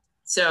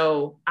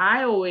 So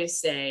I always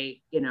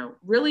say,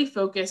 really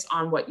focus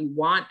on what you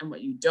want and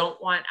what you don't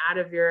want out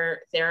of your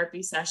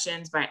therapy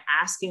sessions by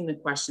asking the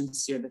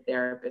questions to the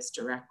therapist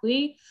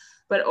directly.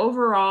 But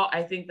overall,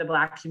 I think the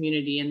Black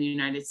community in the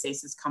United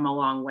States has come a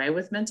long way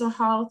with mental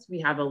health. We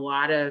have a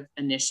lot of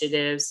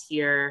initiatives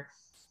here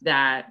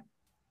that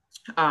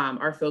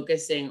are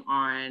focusing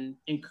on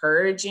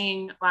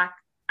encouraging Black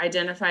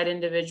identified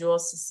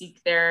individuals to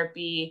seek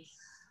therapy.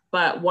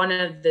 But one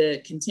of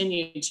the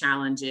continued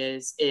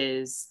challenges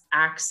is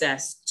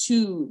access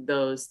to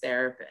those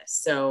therapists.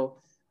 So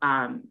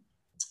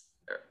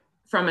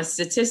from a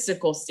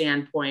statistical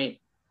standpoint,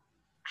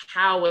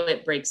 how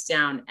it breaks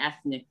down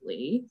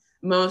ethnically,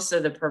 most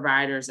of the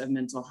providers of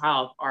mental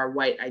health are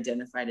white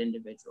identified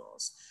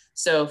individuals.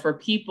 So for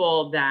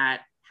people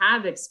that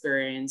have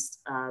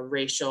experienced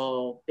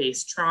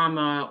racial-based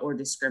trauma or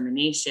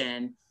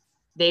discrimination,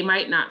 they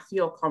might not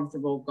feel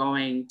comfortable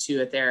going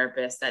to a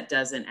therapist that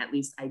doesn't at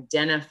least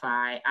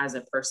identify as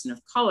a person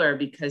of color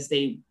because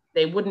they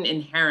wouldn't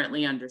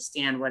inherently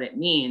understand what it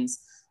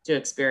means to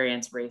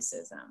experience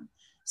racism.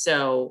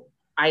 So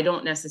I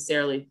don't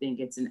necessarily think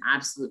it's an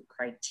absolute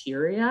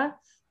criteria,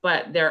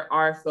 but there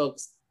are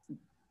folks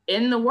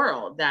in the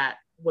world that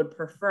would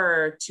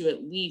prefer to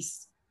at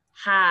least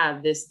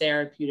have this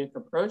therapeutic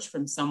approach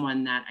from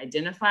someone that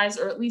identifies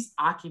or at least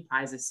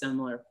occupies a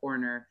similar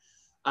corner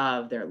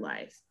of their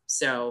life.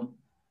 So,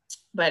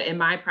 but in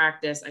my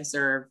practice, I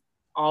serve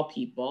all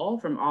people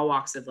from all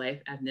walks of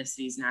life,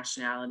 ethnicities,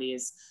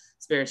 nationalities,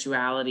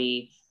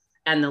 spirituality,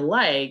 and the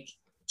like,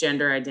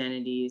 gender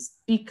identities,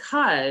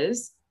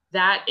 because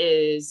that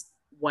is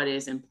what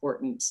is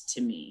important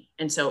to me.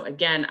 And so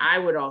again, I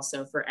would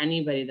also, for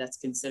anybody that's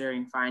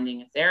considering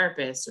finding a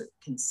therapist or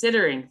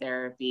considering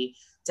therapy,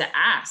 to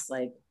ask,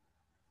 like,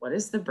 what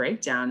is the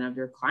breakdown of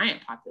your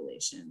client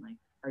population? Like,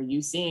 are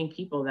you seeing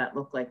people that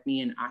look like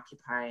me and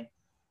occupy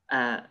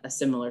a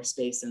similar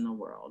space in the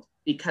world?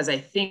 Because I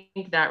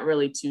think that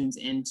really tunes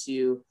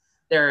into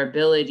their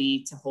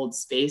ability to hold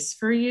space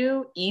for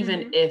you,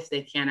 even if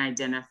they can't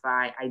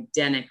identify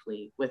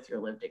identically with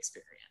your lived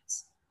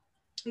experience.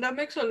 That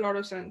makes a lot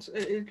of sense.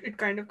 It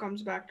kind of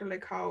comes back to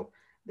like how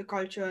the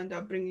culture and the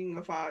upbringing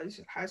of ours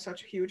has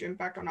such a huge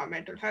impact on our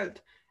mental health,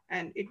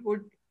 and it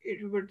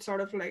would sort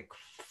of like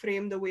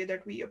frame the way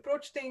that we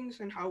approach things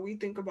and how we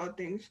think about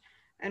things.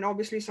 And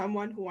obviously,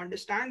 someone who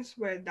understands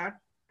where that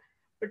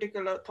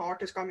particular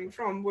thought is coming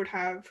from would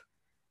have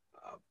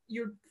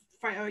you'd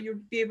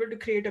be able to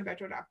create a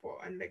better rapport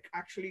and like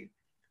actually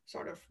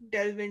sort of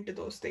delve into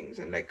those things,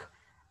 and like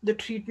the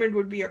treatment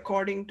would be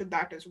according to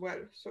that as well.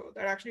 So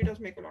that actually does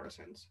make a lot of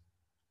sense.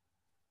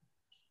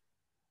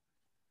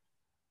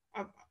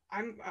 uh,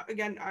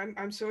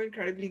 I'm so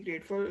incredibly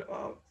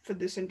grateful for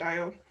this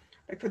entire,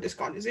 like, for this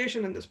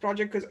conversation and this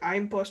project, because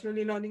I'm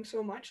personally learning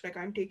so much. Like,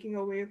 I'm taking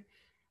away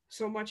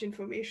so much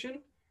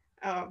information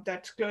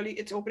that's clearly,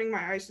 it's opening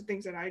my eyes to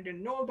things that I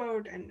didn't know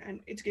about,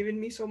 and it's given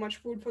me so much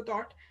food for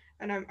thought.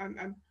 And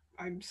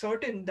I'm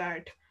certain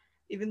that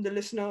even the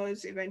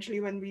listeners eventually,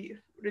 when we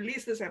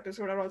release this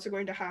episode, are also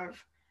going to have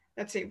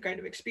that same kind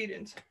of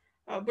experience.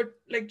 But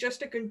like, just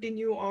to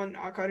continue on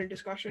our current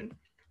discussion,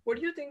 what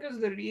do you think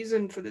is the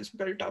reason for this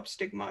built up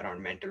stigma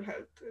around mental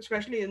health,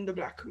 especially in the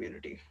Black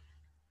community?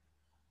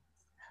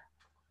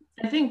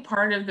 I think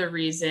part of the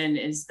reason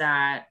is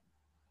that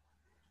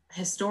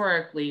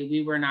historically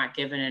we were not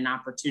given an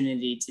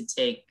opportunity to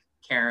take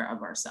care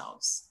of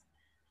ourselves.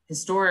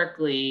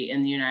 Historically,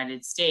 in the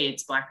United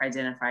States, Black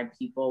identified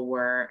people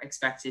were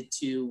expected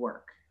to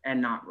work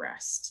and not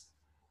rest.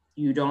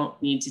 You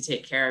don't need to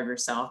take care of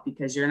yourself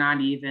because you're not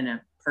even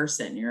a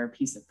person, you're a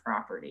piece of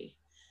property.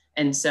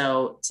 And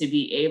so to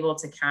be able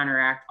to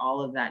counteract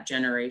all of that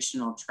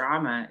generational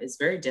trauma is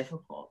very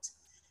difficult.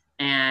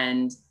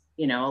 And,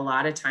 you know, a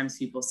lot of times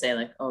people say,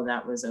 like, oh,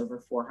 that was over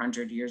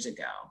 400 years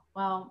ago.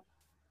 Well,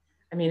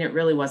 I mean, it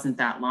really wasn't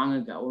that long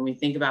ago. When we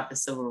think about the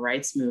civil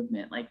rights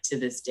movement, like, to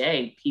this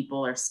day,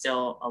 people are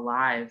still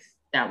alive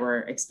that were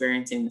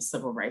experiencing the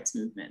civil rights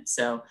movement.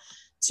 So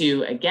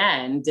to,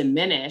 again,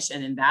 diminish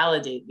and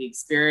invalidate the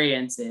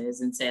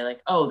experiences and say,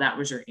 like, oh, that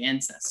was your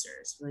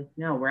ancestors. Like,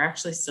 no, we're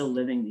actually still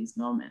living these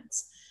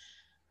moments.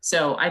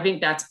 So I think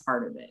that's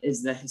part of it,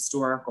 is the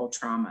historical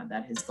trauma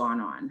that has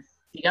gone on.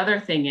 The other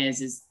thing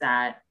is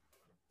that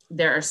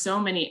there are so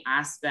many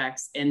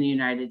aspects in the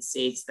United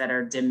States that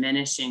are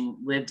diminishing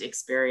lived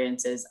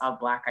experiences of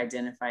Black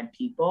identified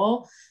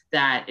people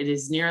that it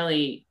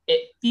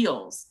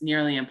feels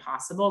nearly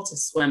impossible to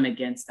swim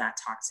against that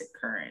toxic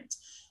current.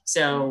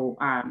 So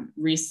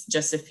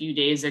just a few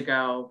days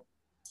ago,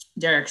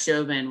 Derek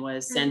Chauvin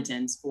was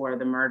sentenced for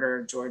the murder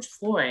of George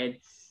Floyd.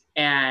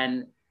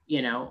 And,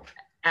 you know,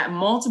 at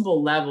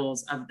multiple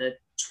levels of the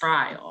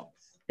trial,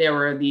 there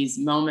were these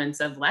moments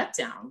of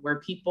letdown where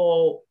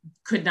people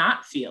could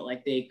not feel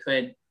like they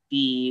could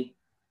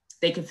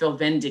feel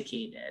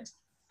vindicated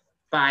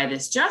by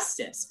this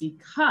justice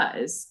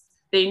because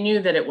they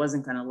knew that it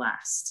wasn't going to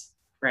last,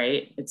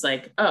 right? It's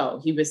like, oh,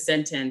 he was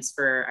sentenced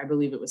for, I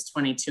believe it was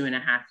 22 and a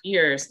half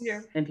years. Yeah.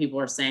 And people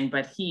are saying,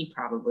 but he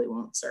probably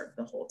won't serve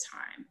the whole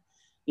time,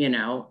 you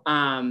know?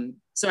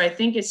 So I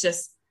think it's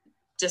just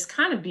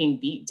kind of being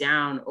beat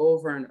down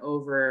over and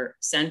over,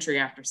 century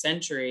after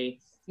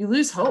century. You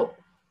lose hope.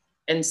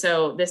 And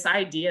so this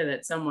idea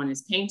that someone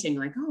is painting,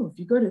 like, oh, if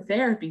you go to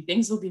therapy,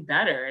 things will be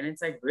better. And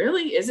it's like,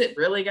 really? Is it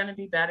really going to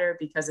be better?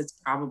 Because it's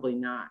probably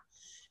not.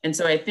 And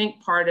so I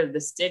think part of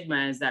the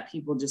stigma is that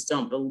people just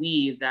don't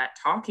believe that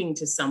talking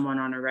to someone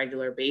on a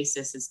regular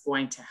basis is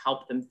going to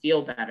help them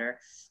feel better,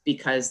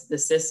 because the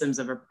systems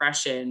of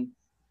oppression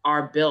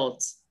are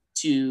built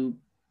to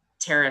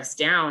tear us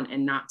down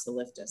and not to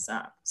lift us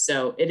up.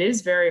 So it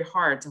is very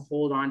hard to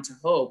hold on to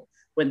hope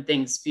when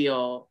things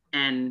feel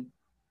and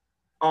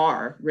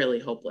are really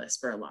hopeless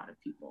for a lot of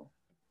people.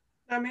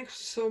 That makes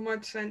so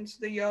much sense.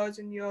 The years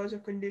and years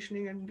of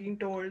conditioning and being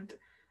told,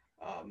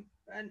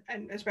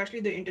 and especially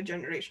the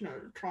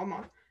intergenerational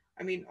trauma.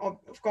 I mean,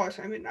 of course,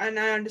 I mean, and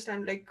I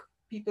understand, like,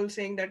 people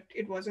saying that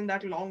it wasn't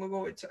that long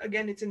ago. It's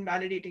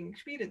invalidating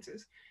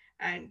experiences,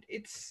 and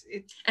it's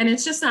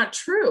just not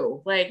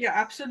true. Like, yeah,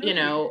 absolutely. You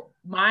know,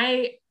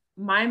 my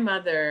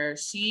mother,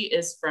 she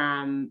is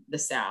from the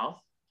South,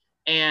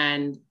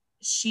 and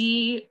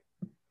she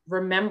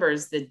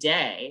remembers the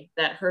day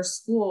that her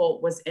school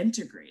was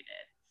integrated.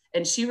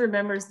 And she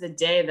remembers the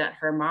day that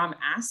her mom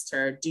asked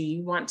her, do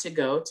you want to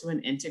go to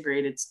an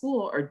integrated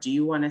school or do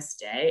you want to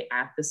stay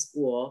at the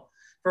school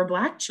for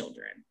Black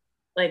children?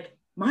 Like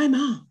my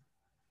mom.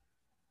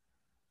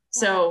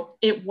 So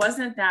it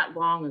wasn't that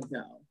long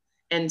ago.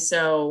 And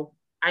so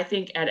I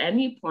think at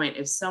any point,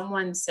 if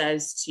someone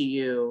says to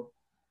you,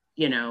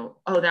 you know,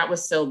 oh, that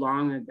was so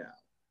long ago,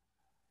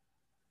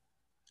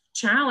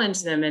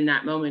 challenge them in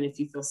that moment if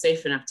you feel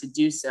safe enough to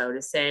do so,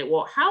 to say,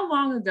 well, how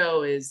long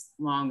ago is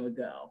long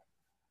ago?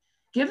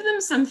 Give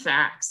them some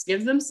facts,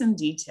 give them some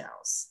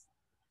details,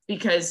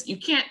 because you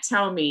can't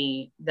tell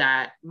me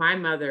that my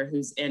mother,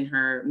 who's in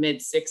her mid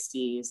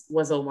 60s,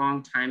 was a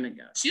long time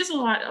ago. She has a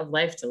lot of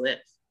life to live,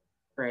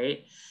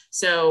 right?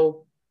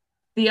 So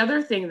the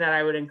other thing that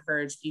I would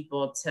encourage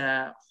people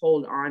to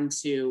hold on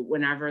to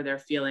whenever they're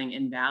feeling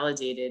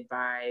invalidated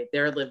by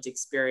their lived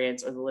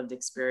experience or the lived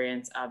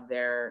experience of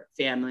their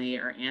family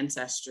or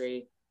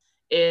ancestry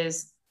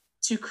is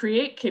to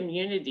create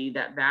community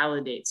that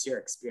validates your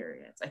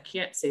experience. I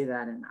can't say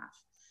that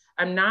enough.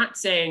 I'm not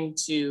saying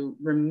to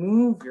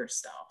remove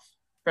yourself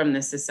from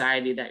the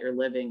society that you're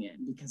living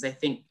in, because I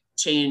think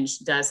change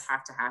does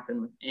have to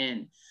happen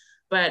within,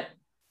 but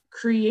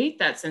create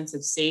that sense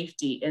of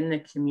safety in the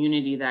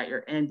community that you're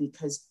in,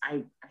 because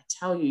I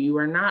tell you, you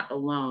are not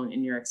alone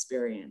in your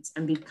experience.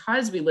 And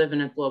because we live in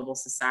a global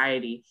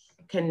society,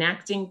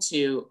 connecting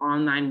to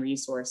online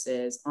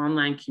resources,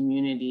 online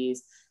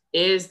communities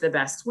is the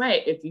best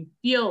way. If you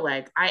feel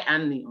like I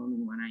am the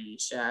only one,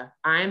 Aisha,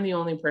 I'm the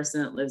only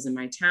person that lives in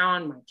my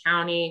town, my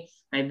county,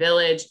 my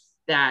village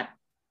that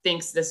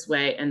thinks this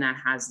way and that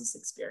has this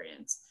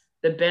experience.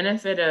 The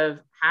benefit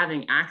of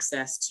having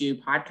access to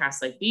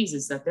podcasts like these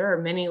is that there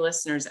are many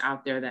listeners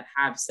out there that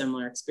have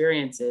similar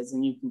experiences,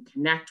 and you can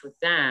connect with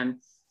them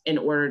in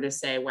order to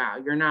say, wow,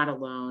 you're not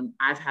alone.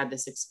 I've had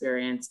this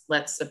experience.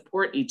 Let's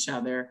support each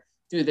other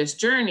through this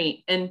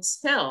journey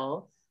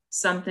until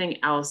something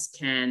else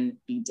can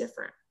be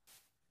different.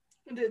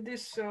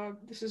 It's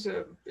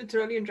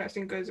really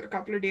interesting, because a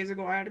couple of days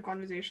ago I had a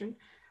conversation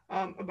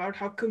about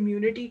how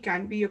community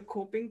can be a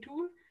coping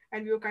tool,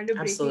 and we were kind of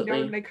breaking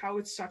down like how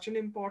it's such an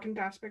important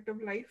aspect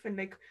of life, and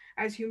like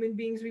as human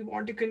beings we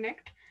want to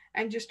connect,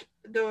 and just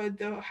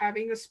the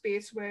having a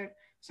space where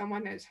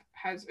someone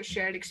has a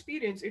shared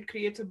experience, it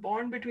creates a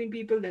bond between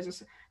people.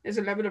 There's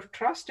a level of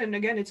trust, and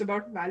again it's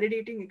about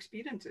validating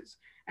experiences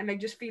and like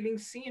just feeling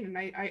seen. And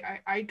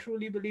I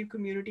truly believe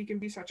community can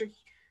be such a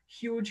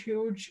huge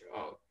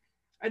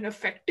an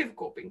effective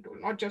coping tool,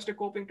 not just a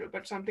coping tool,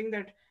 but something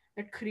that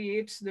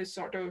creates this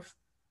sort of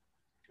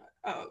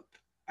uh,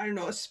 I don't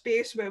know, a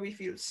space where we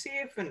feel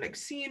safe and like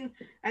seen,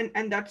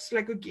 and that's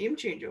like a game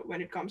changer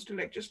when it comes to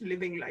like just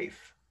living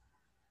life.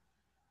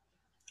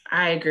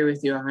 I agree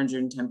with you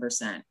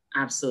 110%.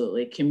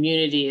 Absolutely.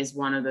 Community is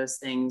one of those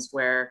things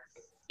where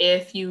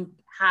if you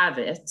have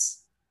it,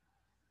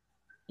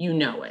 you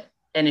know it.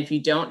 And if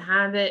you don't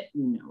have it,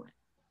 you know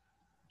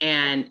it.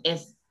 And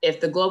if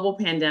the global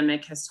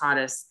pandemic has taught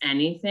us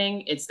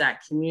anything, it's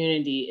that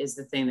community is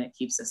the thing that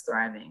keeps us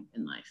thriving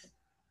in life.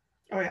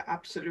 Oh yeah,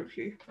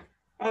 absolutely.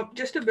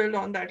 Just to build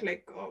on that,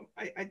 like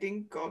I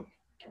think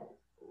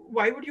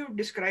why would you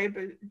describe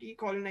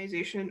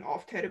decolonization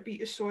of therapy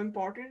is so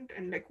important,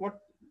 and like what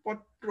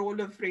role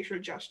of racial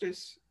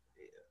justice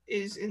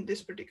is in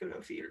this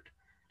particular field?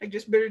 Like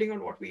just building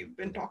on what we've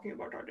been talking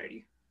about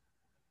already.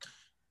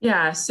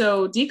 Yeah,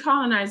 so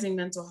decolonizing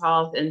mental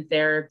health and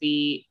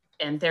therapy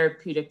and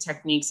therapeutic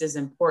techniques is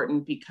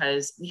important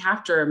because we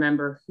have to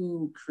remember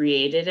who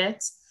created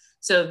it.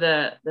 So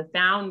the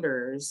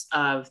founders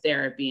of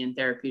therapy and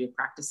therapeutic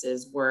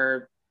practices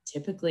were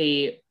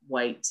typically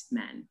white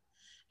men.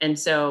 And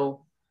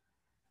so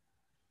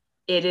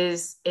it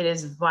is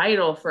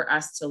vital for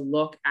us to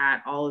look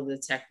at all of the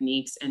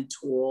techniques and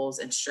tools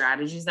and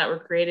strategies that were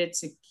created,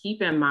 to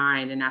keep in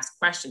mind and ask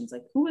questions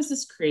like, who was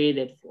this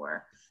created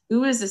for?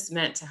 Who is this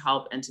meant to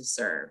help and to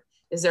serve?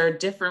 Is there a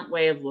different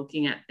way of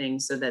looking at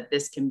things so that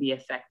this can be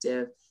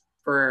effective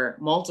for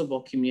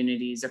multiple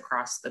communities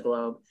across the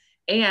globe?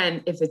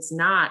 And if it's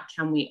not,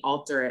 can we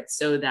alter it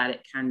so that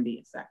it can be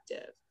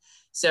effective?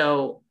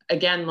 So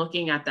again,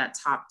 looking at that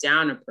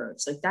top-down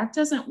approach, like that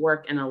doesn't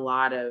work in a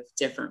lot of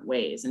different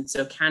ways. And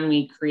so can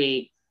we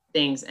create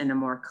things in a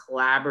more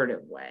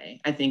collaborative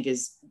way? I think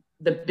is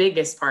the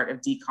biggest part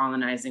of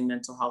decolonizing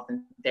mental health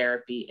and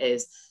therapy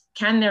is,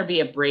 can there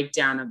be a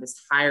breakdown of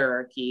this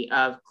hierarchy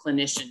of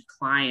clinician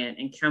client?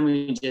 And can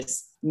we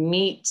just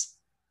meet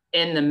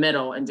in the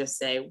middle and just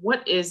say,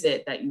 what is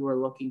it that you are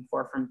looking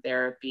for from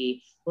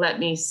therapy? Let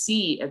me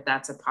see if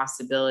that's a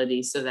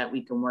possibility so that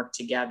we can work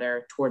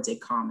together towards a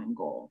common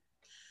goal.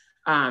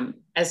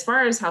 As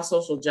far as how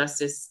social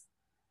justice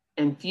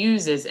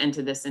infuses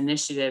into this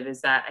initiative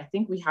is that I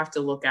think we have to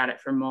look at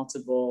it from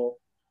multiple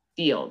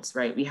fields,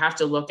 right? We have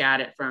to look at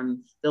it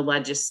from the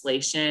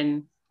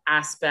legislation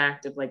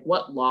aspect of like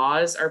what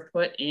laws are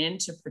put in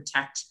to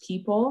protect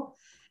people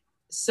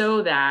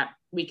so that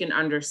we can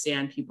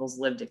understand people's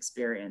lived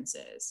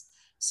experiences.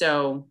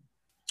 So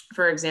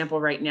for example,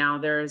 right now,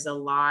 there's a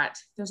lot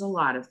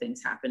of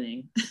things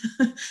happening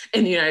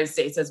in the United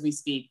States as we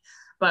speak.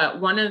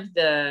 But one of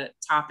the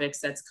topics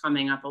that's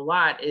coming up a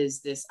lot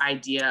is this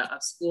idea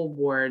of school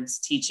boards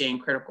teaching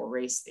critical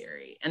race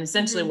theory. And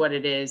essentially what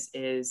it is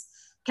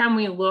can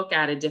we look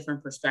at a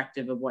different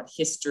perspective of what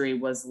history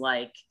was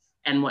like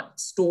and what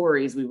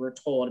stories we were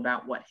told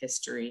about what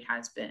history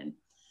has been?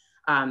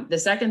 The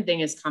second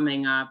thing is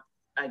coming up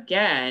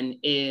again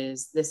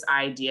is this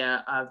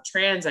idea of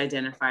trans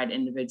identified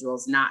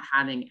individuals not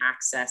having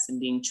access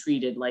and being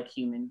treated like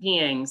human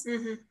beings.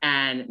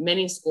 And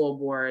many school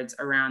boards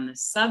around the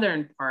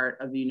southern part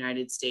of the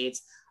United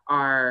States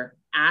are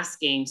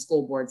asking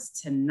school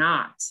boards to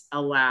not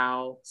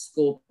allow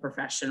school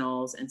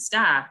professionals and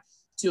staff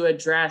to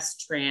address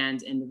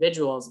trans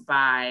individuals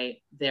by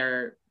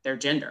their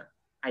gender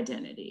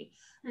identity,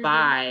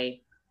 by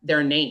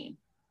their name.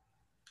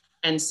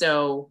 And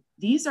so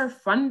these are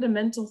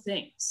fundamental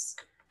things.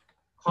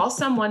 Call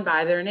someone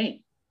by their name.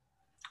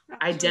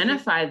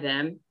 Identify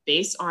them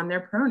based on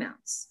their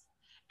pronouns.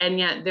 And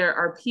yet there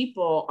are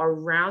people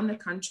around the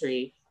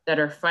country that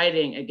are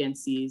fighting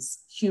against these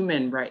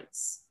human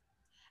rights.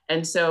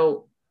 And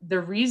so the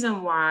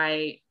reason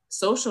why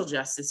social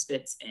justice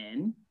fits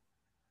in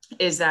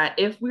is that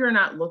if we are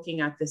not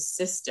looking at the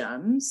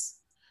systems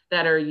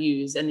that are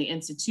used and the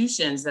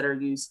institutions that are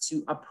used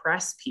to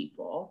oppress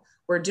people,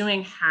 we're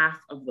doing half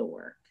of the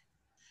work.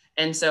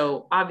 And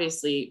so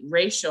obviously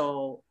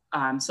racial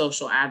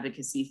social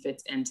advocacy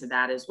fits into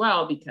that as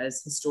well,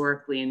 because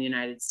historically in the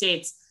United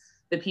States,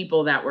 the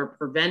people that were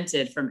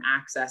prevented from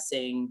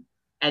accessing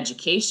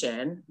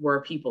education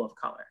were people of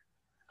color,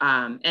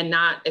 and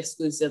not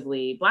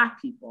exclusively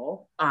Black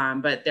people,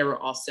 but there were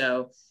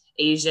also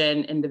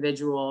Asian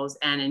individuals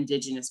and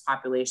indigenous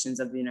populations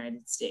of the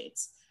United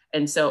States.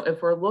 And so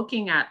if we're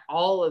looking at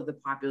all of the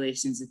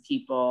populations of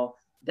people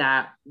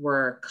that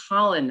were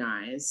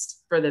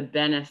colonized for the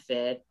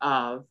benefit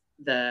of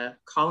the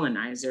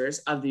colonizers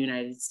of the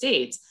United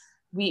States,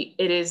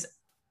 it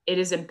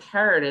is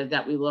imperative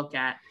that we look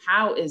at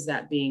how is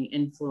that being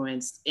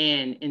influenced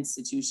in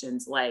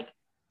institutions like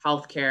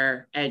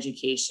healthcare,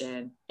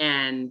 education,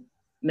 and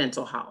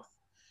mental health.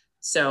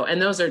 So,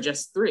 and those are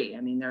just three.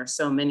 I mean, there are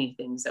so many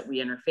things that we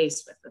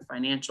interface with: the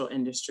financial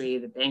industry,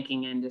 the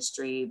banking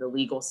industry, the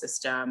legal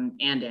system,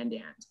 and.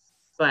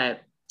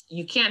 But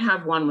you can't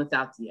have one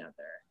without the other.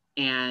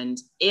 And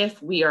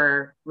if we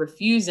are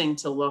refusing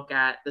to look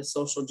at the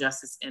social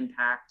justice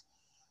impact,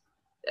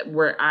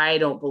 I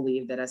don't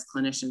believe that as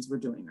clinicians we're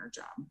doing our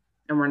job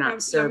and we're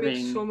not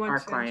serving our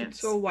clients.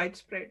 It's so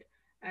widespread,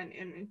 and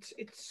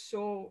it's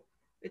so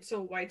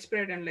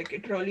widespread, and like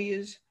it really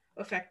is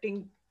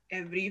affecting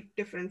every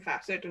different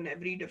facet and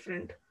every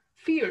different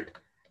field.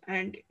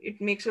 And it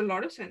makes a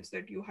lot of sense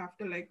that you have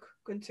to like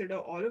consider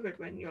all of it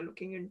when you're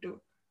looking into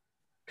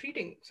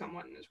treating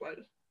someone as well,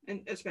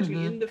 and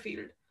especially in the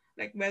field,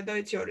 like whether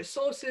it's your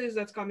resources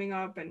that's coming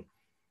up and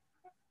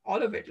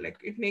all of it. Like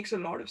it makes a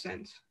lot of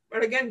sense.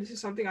 But again, this is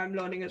something I'm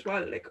learning as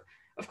well. Like,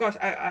 of course,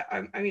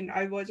 I mean,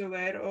 I was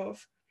aware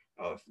of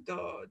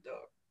the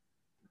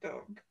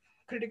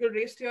critical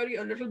race theory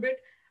a little bit,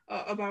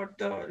 about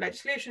the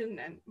legislation,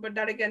 but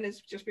that again is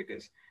just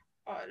because,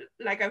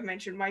 like I've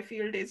mentioned, my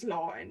field is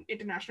law, and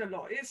international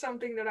law is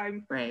something that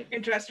I'm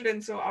interested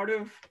in. So out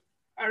of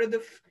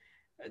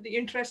the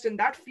interest in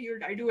that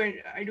field, I do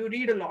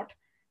read a lot.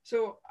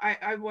 So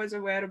I was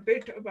aware a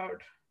bit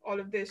about all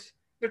of this,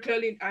 but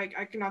clearly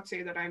I cannot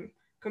say that I'm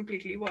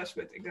completely versed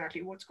with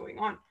exactly what's going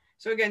on.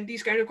 So again,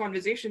 these kind of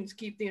conversations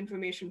keep the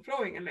information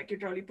flowing, and like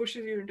it really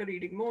pushes you into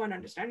reading more and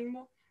understanding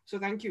more. So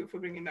thank you for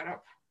bringing that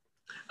up.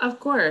 Of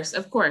course.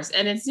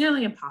 And it's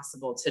nearly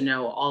impossible to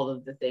know all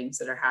of the things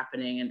that are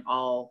happening in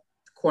all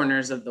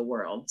corners of the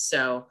world.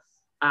 So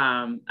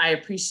I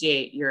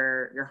appreciate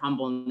your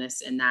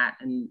humbleness in that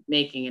and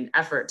making an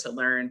effort to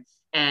learn.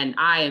 And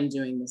I am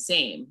doing the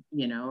same,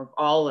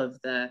 all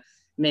of the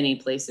many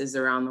places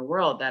around the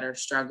world that are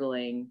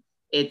struggling.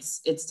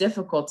 It's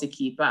difficult to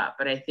keep up.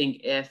 But I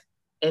think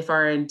if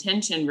our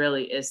intention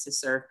really is to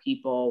serve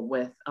people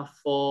with a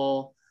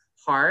full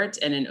heart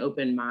and an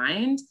open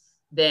mind,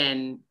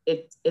 then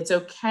it's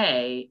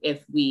okay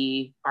if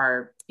we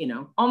are,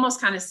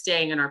 almost kind of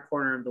staying in our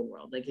corner of the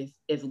world. Like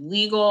if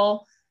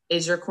legal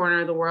is your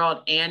corner of the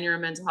world and you're a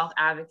mental health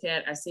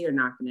advocate, I say you're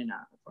knocking it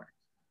out of the park.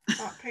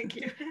 Oh, thank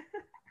you.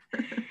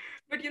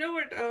 But you know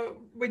what,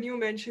 when you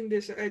mentioned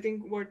this, I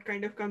think what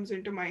kind of comes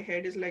into my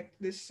head is like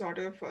this sort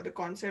of the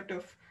concept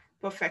of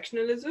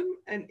perfectionism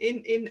and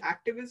in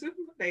activism.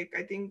 Like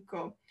I think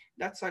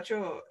it's such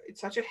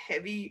a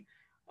heavy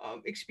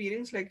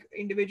experience, like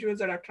individuals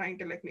that are trying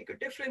to like make a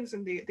difference,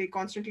 and they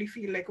constantly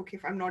feel like, okay,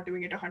 if I'm not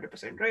doing it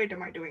 100% right,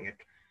 am I doing it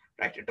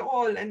right at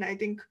all? And I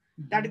think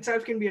that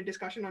itself can be a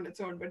discussion on its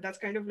own, but that's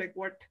kind of like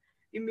what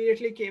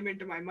immediately came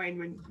into my mind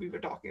when we were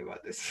talking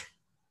about this.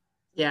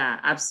 Yeah,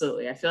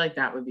 absolutely. I feel like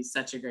that would be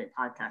such a great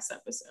podcast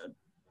episode.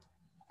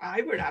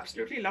 I would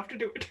absolutely love to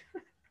do it.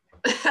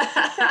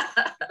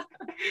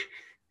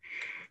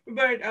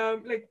 But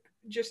like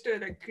just to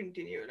like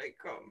continue, like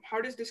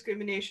how does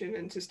discrimination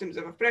and systems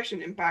of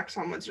oppression impact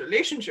someone's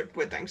relationship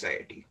with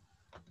anxiety?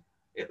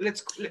 If we go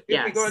a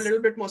Yes.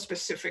 little bit more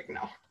specific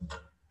now.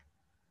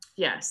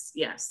 Yes,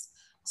 yes.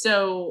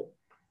 So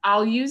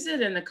I'll use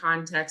it in the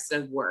context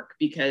of work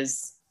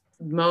because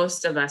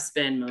most of us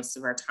spend most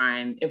of our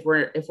time, if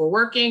we're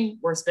working,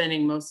 we're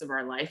spending most of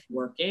our life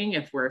working.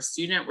 If we're a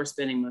student, we're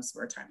spending most of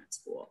our time at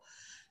school.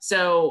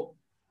 So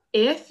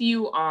if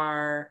you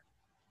are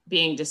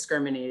being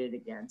discriminated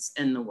against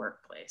in the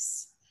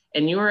workplace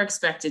and you are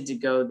expected to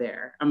go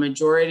there a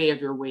majority of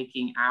your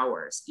waking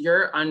hours,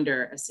 you're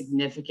under a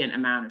significant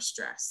amount of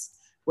stress.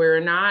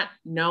 We're not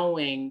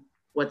knowing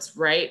what's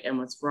right and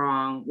what's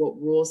wrong, what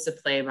rules to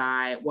play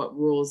by, what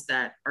rules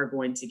that are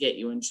going to get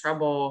you in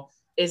trouble.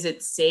 Is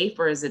it safe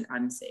or is it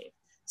unsafe?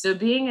 So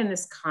being in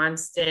this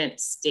constant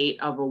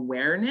state of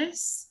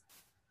awareness,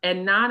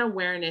 and not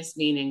awareness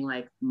meaning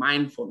like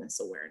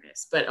mindfulness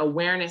awareness, but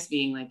awareness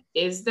being like,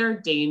 is there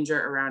danger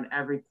around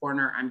every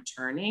corner I'm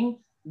turning?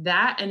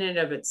 That in and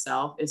of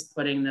itself is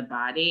putting the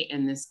body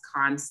in this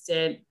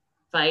constant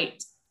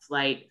fight,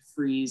 flight,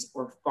 freeze,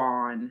 or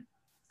fawn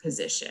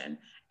position.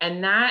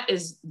 And that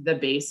is the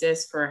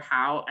basis for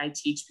how I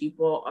teach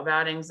people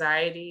about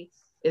anxiety,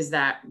 is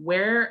that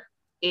where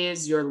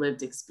is your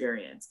lived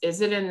experience?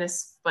 Is it in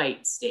this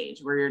fight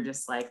stage where you're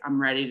just like,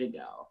 I'm ready to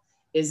go?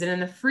 Is it in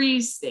the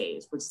freeze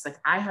stage, which is like,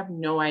 I have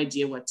no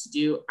idea what to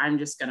do. I'm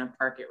just going to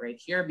park it right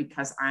here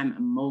because I'm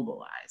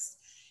immobilized.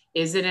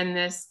 Is it in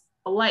this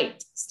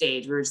flight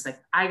stage where it's like,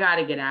 I got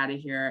to get out of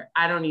here.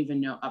 I don't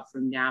even know up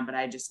from down, but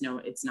I just know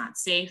it's not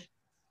safe.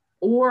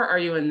 Or are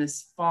you in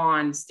this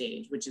fawn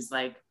stage, which is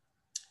like,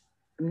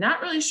 I'm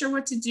not really sure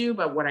what to do,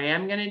 but what I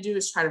am going to do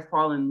is try to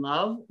fall in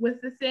love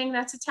with the thing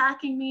that's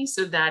attacking me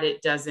so that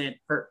it doesn't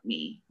hurt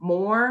me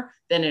more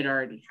than it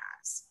already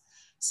has.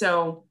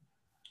 So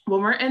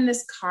when we're in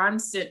this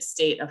constant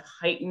state of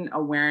heightened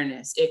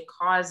awareness, it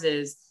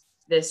causes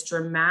this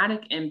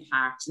dramatic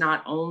impact,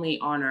 not only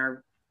on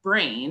our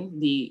brain,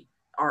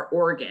 our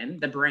organ,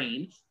 the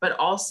brain, but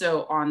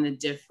also on the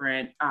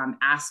different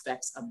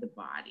aspects of the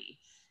body.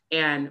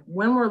 And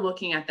when we're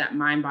looking at that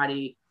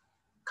mind-body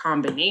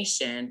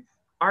combination,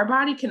 our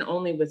body can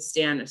only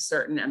withstand a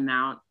certain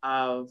amount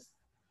of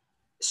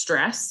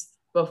stress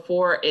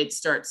before it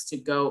starts to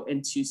go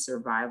into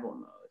survival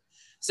mode.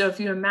 So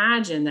if you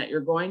imagine that you're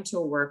going to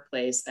a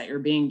workplace that you're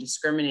being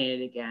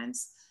discriminated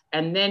against,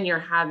 and then you're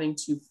having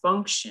to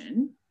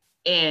function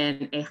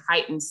in a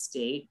heightened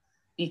state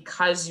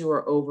because you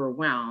are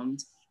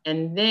overwhelmed,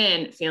 and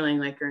then feeling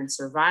like you're in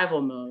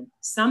survival mode,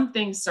 some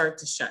things start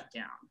to shut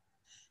down.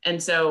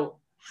 And so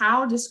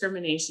how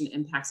discrimination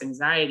impacts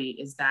anxiety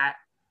is that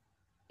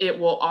it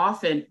will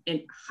often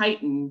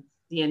heighten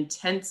the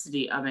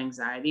intensity of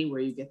anxiety, where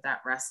you get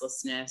that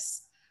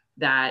restlessness,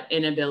 that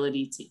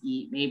inability to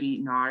eat, maybe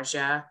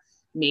nausea,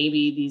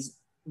 maybe these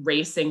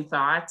racing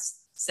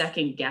thoughts,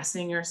 second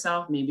guessing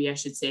yourself. Maybe I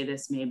should say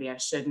this, maybe I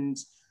shouldn't.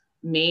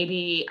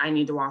 Maybe I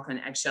need to walk on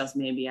eggshells,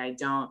 maybe I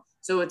don't.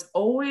 So it's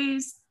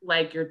always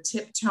like you're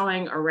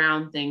tiptoeing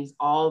around things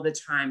all the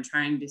time,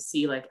 trying to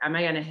see like, am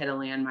I going to hit a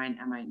landmine?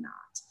 Am I not?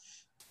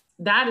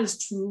 That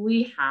is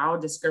truly how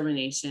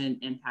discrimination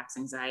impacts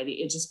anxiety.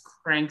 It just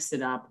cranks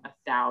it up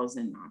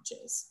 1,000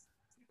 notches.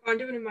 I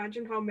can't even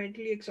imagine how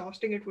mentally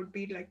exhausting it would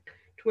be, like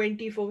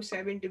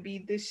 24/7, to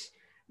be this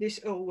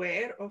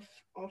aware of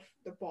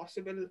the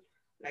possible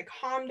like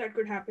harm that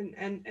could happen.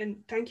 And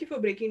thank you for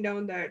breaking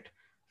down that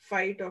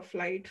fight or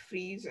flight,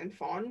 freeze, and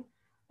fawn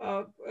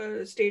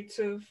states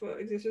of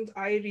existence.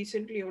 I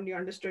recently only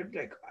understood,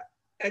 like,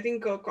 I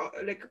think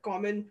like a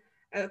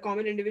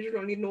common individual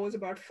only knows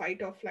about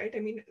fight or flight. I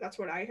mean, that's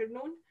what I had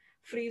known.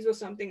 Freeze was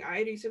something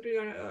I recently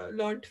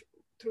learned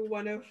through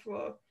one of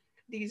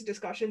these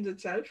discussions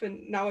itself,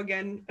 and now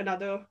again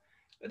the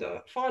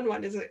fawn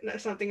one is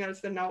something else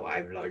that now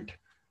I've learned.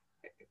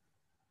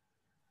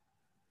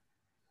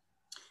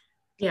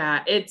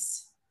 Yeah,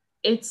 it's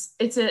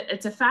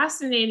a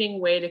fascinating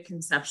way to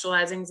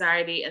conceptualize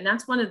anxiety, and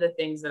that's one of the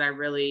things that I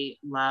really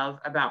love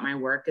about my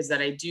work, is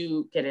that I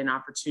do get an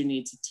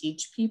opportunity to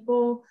teach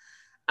people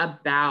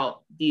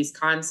about these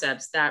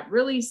concepts that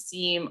really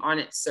seem on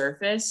its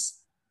surface,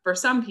 for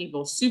some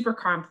people, super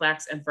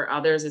complex, and for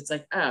others it's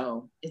like,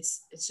 oh,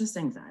 it's just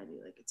anxiety,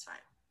 like it's fine,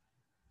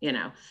 you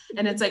know.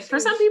 And it's like, for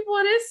some people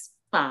it is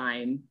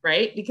fine,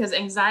 right? Because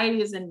anxiety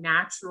is a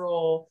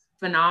natural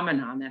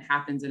phenomenon that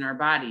happens in our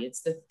body.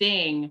 It's the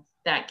thing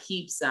that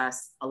keeps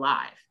us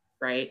alive,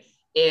 right?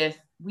 If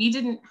we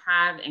didn't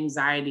have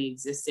anxiety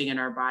existing in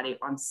our body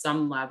on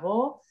some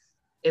level,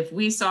 if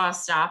we saw a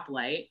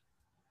stoplight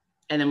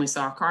and then we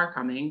saw a car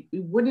coming,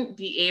 we wouldn't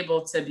be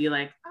able to be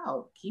like,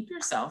 oh, keep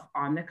yourself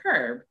on the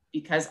curb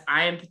because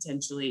I am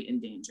potentially in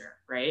danger,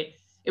 right?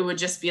 It would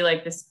just be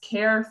like this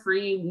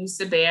carefree, loose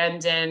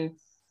abandon.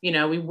 You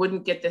know, we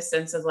wouldn't get this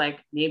sense of like,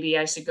 maybe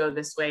I should go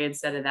this way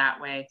instead of that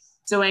way.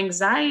 So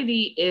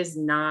anxiety is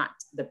not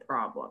the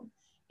problem.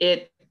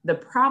 The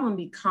problem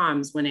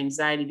becomes when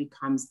anxiety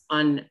becomes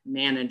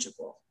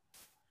unmanageable.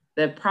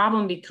 The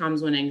problem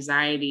becomes when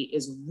anxiety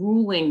is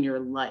ruling your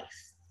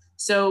life.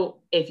 So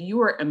if you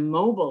are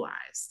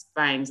immobilized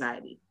by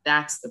anxiety,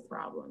 that's the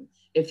problem.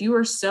 If you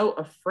are so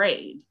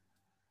afraid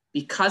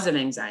because of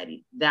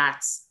anxiety,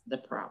 that's the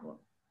problem.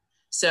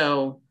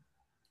 So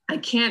I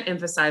can't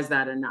emphasize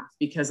that enough,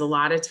 because a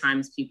lot of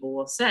times people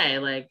will say,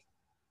 like,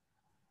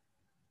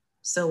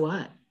 so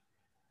what?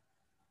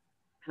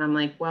 And I'm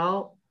like,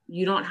 well,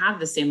 you don't have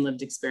the same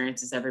lived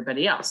experience as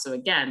everybody else. So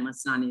again,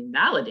 let's not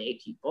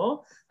invalidate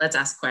people. Let's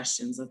ask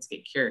questions. Let's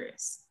get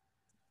curious.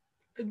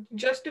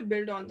 Just to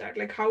build on that,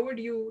 like, how would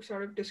you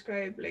sort of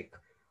describe, like,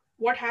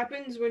 what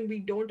happens when we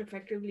don't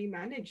effectively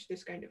manage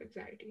this kind of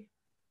anxiety?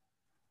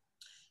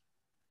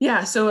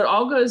 Yeah, so it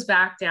all goes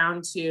back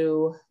down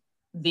to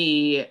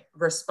the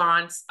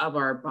response of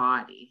our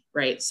body,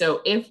 right?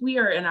 So if we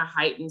are in a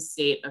heightened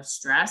state of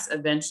stress,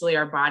 eventually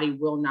our body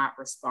will not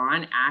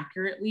respond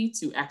accurately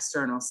to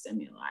external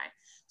stimuli.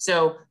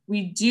 So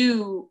we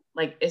do,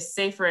 like,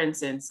 say for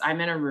instance,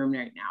 I'm in a room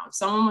right now. If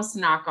someone was to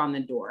knock on the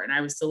door and I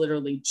was to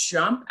literally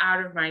jump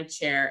out of my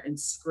chair and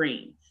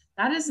scream,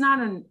 that is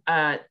not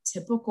a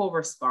typical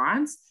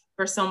response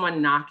for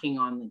someone knocking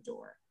on the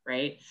door,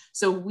 right?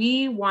 So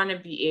we want to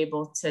be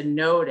able to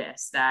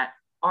notice that,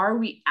 are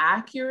we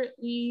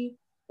accurately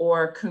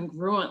or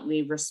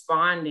congruently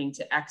responding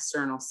to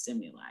external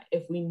stimuli?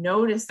 If we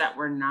notice that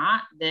we're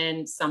not,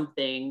 then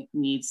something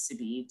needs to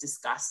be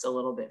discussed a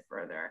little bit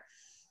further.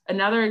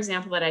 Another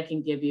example that I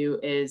can give you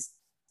is,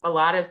 a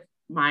lot of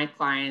my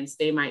clients,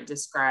 they might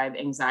describe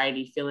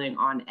anxiety feeling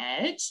on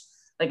edge.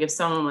 Like if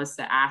someone was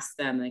to ask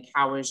them, like,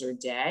 how was your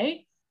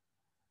day?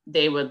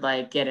 They would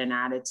like get an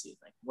attitude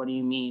like, what do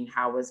you mean,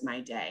 how was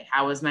my day?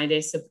 How was my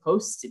day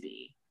supposed to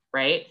be?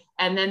 Right.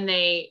 And then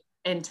they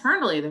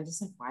internally, they're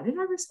just like, why did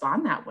I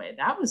respond that way?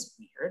 That was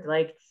weird.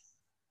 Like,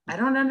 I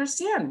don't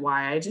understand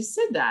why I just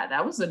said that.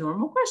 That was a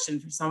normal question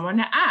for someone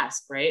to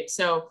ask. Right.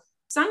 So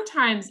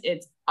sometimes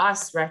it's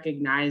us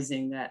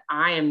recognizing that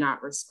I am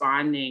not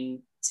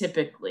responding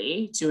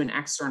typically to an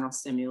external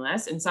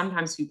stimulus. And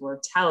sometimes people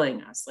are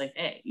telling us, like,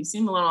 hey, you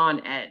seem a little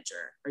on edge,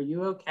 or are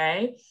you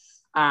okay?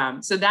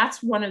 So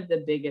that's one of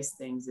the biggest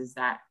things, is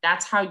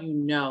that's how you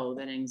know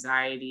that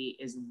anxiety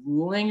is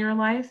ruling your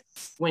life,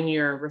 when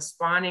you're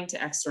responding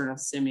to external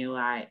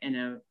stimuli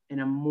in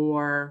a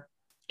more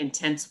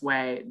intense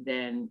way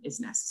than is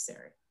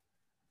necessary.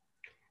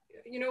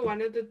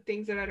 One of the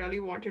things that I really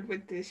wanted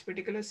with this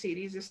particular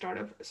series is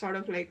sort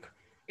of like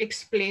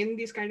explain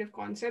these kind of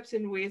concepts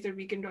in ways that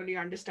we can really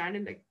understand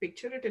and like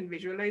picture it and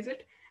visualize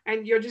it.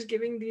 And you're just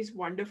giving these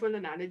wonderful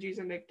analogies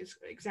and like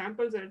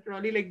examples that are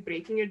really like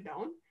breaking it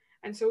down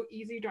and so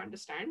easy to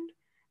understand.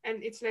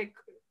 And it's like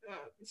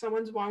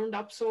someone's wound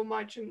up so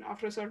much, and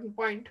after a certain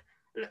point,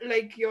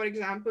 like your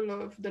example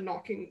of the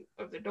knocking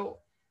of the door,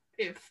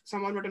 if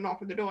someone were to knock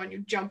on the door and you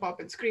jump up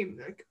and scream,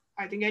 like,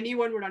 I think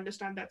anyone would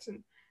understand that's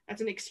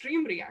an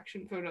extreme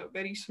reaction for a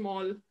very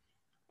small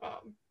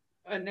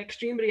an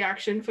extreme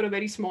reaction for a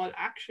very small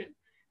action.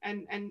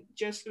 And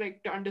just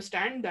like to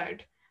understand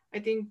that, I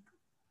think,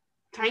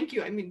 thank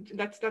you. I mean,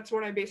 that's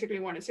what I basically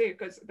want to say,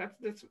 because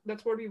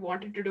that's what we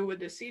wanted to do with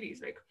this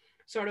series. Like,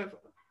 sort of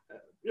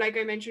like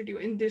I mentioned to you,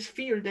 in this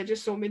field there's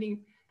just so many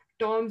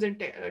terms and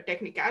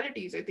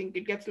technicalities. I think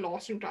it gets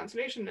lost in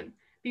translation, and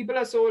people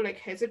are so like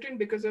hesitant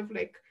because of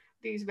like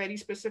these very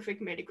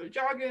specific medical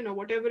jargon or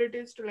whatever it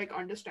is to like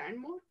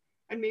understand more,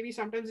 and maybe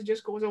sometimes it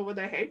just goes over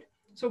their head.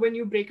 So when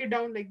you break it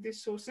down like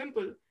this, so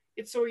simple,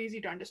 it's so easy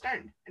to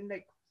understand. And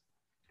like,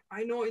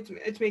 I know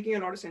it's making a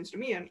lot of sense to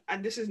me,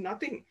 and this is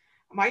nothing.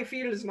 My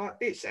field is not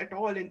this at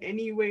all in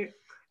any way,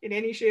 in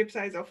any shape,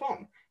 size, or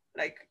form.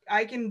 Like,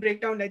 I can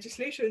break down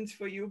legislations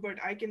for you, but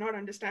I cannot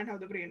understand how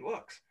the brain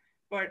works.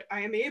 But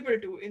I am able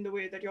to in the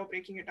way that you're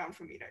breaking it down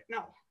for me right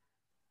now.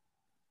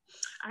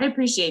 I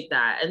appreciate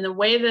that. And the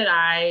way that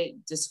I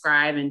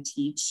describe and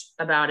teach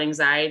about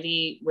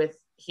anxiety with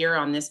here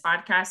on this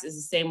podcast is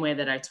the same way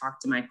that I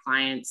talk to my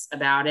clients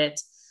about it.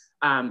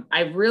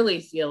 I really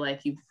feel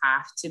like you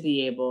have to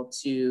be able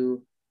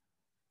to.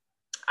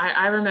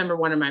 I remember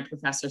one of my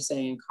professors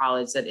saying in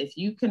college that if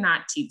you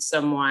cannot teach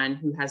someone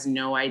who has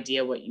no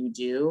idea what you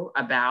do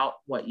about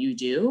what you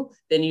do,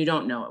 then you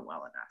don't know it well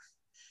enough.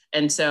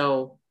 And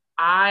so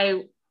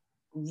I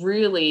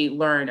really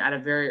learned at a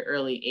very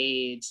early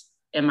age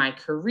in my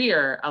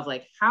career of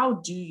like, how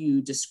do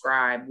you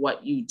describe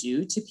what you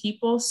do to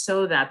people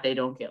so that they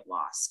don't get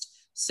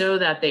lost, so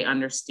that they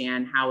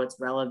understand how it's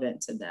relevant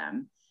to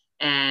them.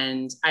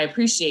 And I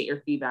appreciate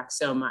your feedback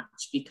so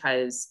much,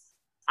 because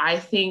I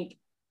think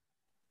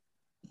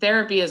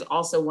therapy is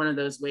also one of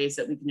those ways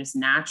that we can just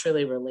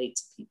naturally relate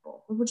to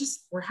people.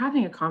 We're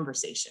having a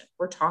conversation.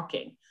 We're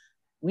talking.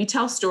 We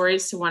tell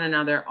stories to one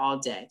another all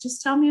day.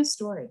 Just tell me a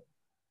story.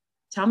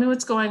 Tell me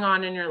what's going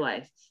on in your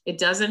life. It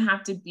doesn't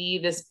have to be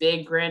this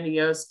big,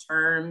 grandiose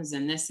terms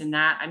and this and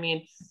that. I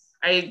mean,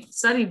 I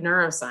studied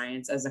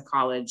neuroscience as a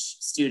college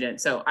student,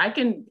 so I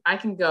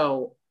can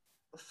go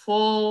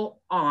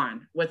full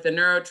on with the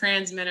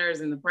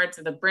neurotransmitters and the parts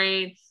of the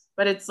brain,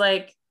 but it's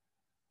like,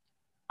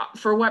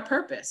 for what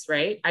purpose,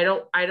 right? I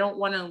don't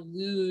want to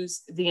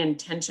lose the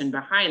intention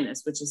behind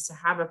this, which is to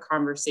have a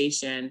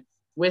conversation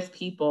with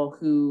people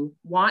who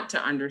want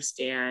to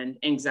understand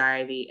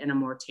anxiety in a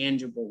more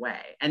tangible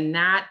way. And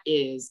that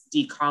is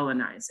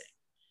decolonizing,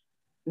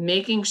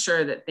 making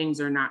sure that things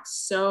are not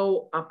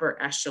so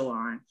upper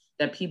echelon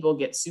that people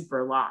get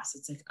super lost.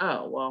 It's like,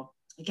 oh, well,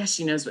 I guess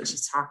she knows what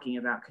she's talking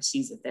about because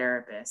she's a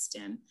therapist.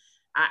 And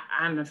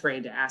I'm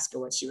afraid to ask her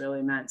what she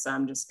really meant. So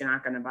I'm just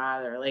not going to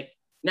bother. Like,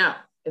 no,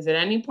 if at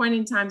any point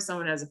in time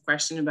someone has a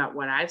question about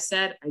what I've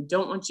said, I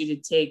don't want you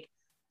to take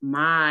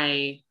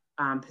my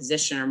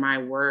position or my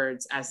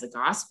words as the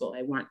gospel.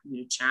 I want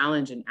you to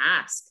challenge and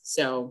ask.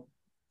 So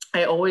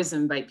I always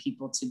invite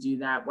people to do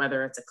that,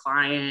 whether it's a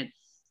client,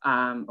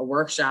 a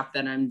workshop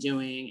that I'm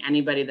doing,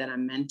 anybody that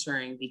I'm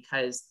mentoring,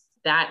 because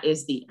that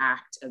is the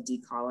act of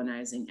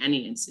decolonizing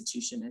any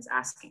institution, is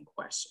asking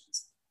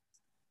questions.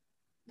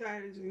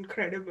 That is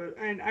incredible.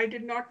 And I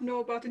did not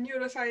know about the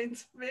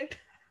neuroscience bit.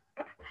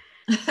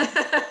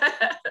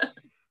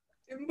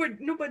 But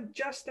no, but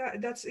just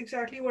that's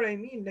exactly what I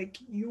mean. Like,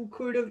 you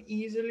could have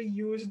easily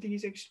used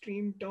these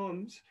extreme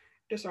terms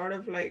to sort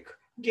of like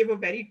give a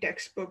very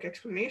textbook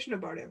explanation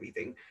about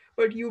everything,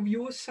 but you've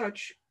used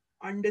such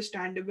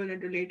understandable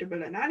and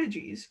relatable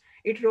analogies.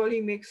 It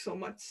really makes so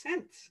much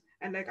sense.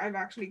 And like, I've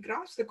actually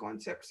grasped the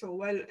concept so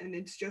well, and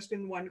it's just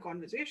in one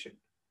conversation.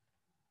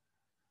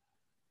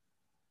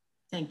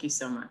 Thank you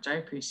so much. I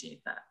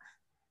appreciate that.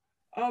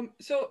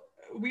 So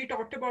we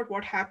talked about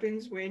what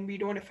happens when we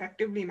don't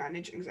effectively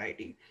manage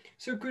anxiety.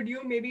 So could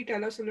you maybe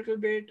tell us a little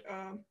bit,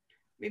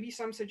 maybe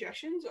some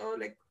suggestions or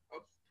like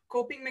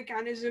coping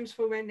mechanisms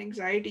for when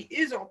anxiety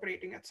is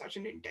operating at such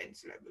an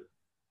intense level?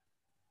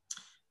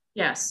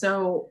 Yeah,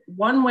 so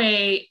one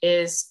way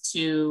is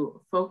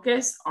to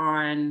focus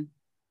on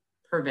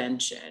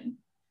prevention.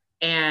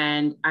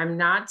 And I'm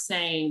not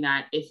saying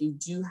that if you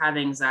do have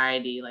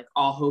anxiety, like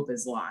all hope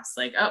is lost,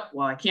 like, oh,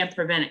 well, I can't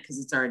prevent it because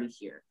it's already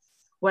here.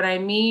 What I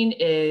mean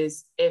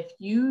is, if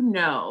you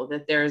know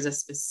that there is a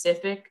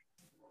specific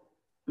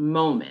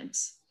moment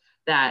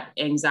that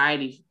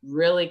anxiety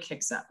really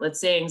kicks up, let's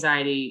say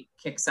anxiety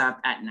kicks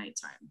up at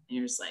nighttime, and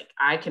you're just like,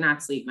 I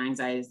cannot sleep, my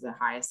anxiety is the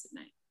highest at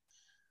night.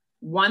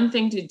 One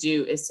thing to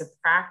do is to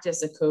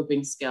practice a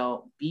coping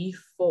skill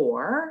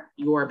before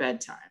your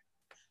bedtime.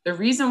 The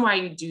reason why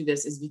you do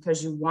this is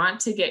because you want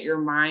to get your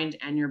mind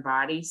and your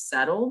body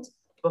settled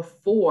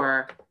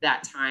before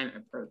that time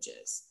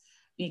approaches.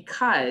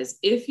 Because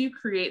if you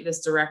create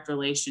this direct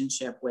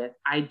relationship with,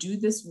 I do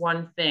this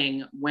one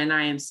thing when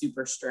I am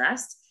super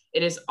stressed,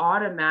 it is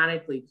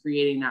automatically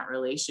creating that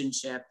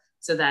relationship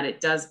so that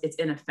it's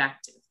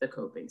ineffective, the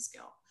coping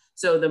skill.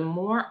 So the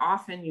more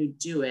often you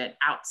do it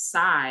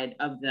outside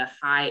of the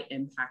high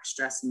impact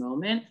stress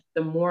moment,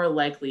 the more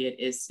likely it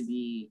is to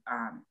be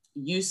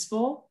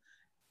useful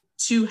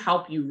to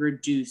help you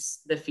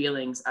reduce the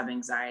feelings of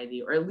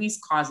anxiety, or at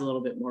least cause a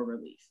little bit more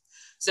relief.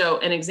 So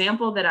an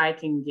example that I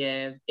can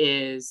give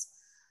is,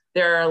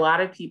 there are a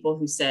lot of people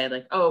who say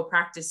like, oh,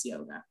 practice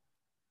yoga,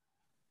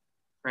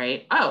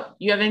 right? Oh,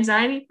 you have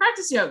anxiety?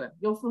 Practice yoga.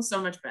 You'll feel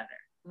so much better.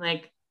 I'm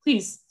like,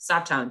 please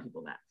stop telling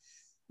people that.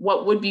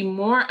 What would be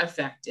more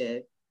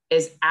effective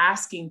is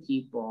asking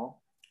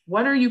people,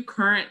 what are you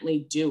currently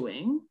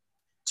doing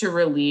to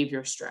relieve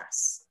your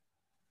stress?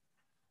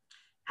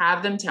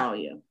 Have them tell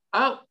you,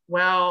 oh,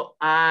 well,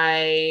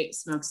 I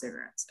smoke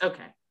cigarettes.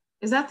 Okay.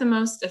 Is that the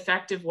most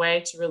effective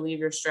way to relieve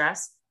your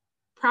stress?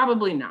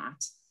 Probably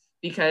not,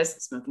 because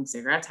smoking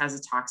cigarettes has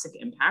a toxic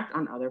impact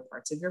on other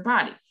parts of your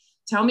body.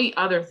 Tell me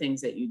other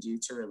things that you do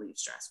to relieve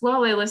stress.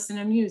 Well, I listen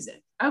to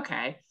music.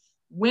 Okay.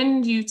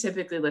 When do you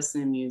typically listen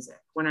to music?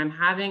 When I'm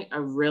having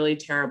a really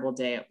terrible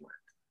day at work.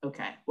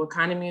 Okay. What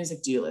kind of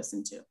music do you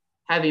listen to?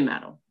 Heavy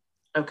metal.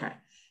 Okay.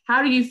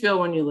 How do you feel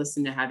when you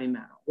listen to heavy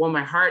metal? Well,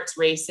 my heart's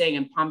racing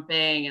and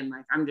pumping, and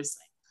like, I'm just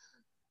like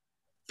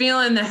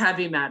feeling the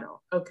heavy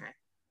metal. Okay.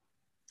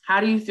 How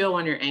do you feel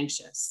when you're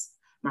anxious?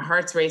 My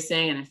heart's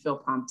racing and I feel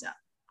pumped up.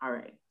 All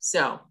right.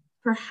 So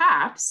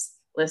perhaps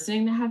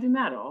listening to heavy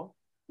metal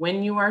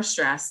when you are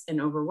stressed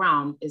and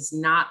overwhelmed is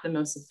not the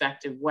most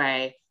effective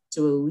way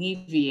to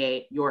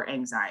alleviate your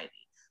anxiety.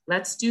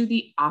 Let's do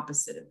the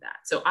opposite of that.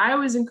 So I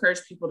always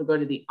encourage people to go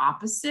to the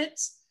opposite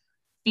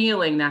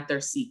feeling that they're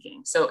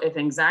seeking. So if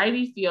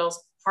anxiety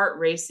feels heart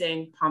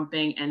racing,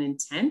 pumping, and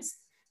intense,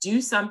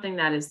 do something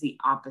that is the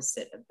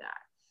opposite of that.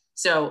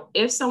 So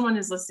if someone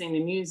is listening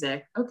to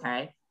music,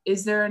 okay,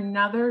 is there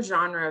another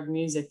genre of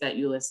music that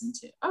you listen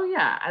to? Oh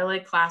yeah, I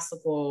like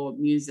classical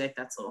music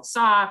that's a little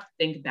soft,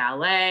 think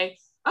ballet.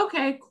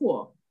 Okay,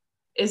 cool.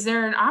 Is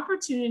there an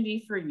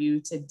opportunity for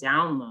you to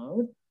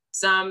download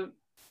some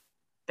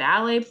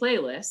ballet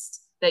playlist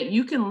that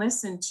you can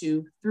listen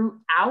to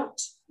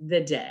throughout the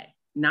day?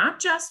 Not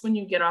just when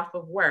you get off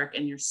of work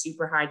and you're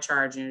super high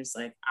charge and you're just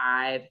like,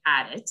 I've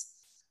had it,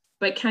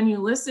 but can you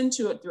listen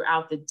to it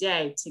throughout the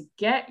day to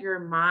get your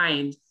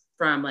mind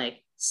from like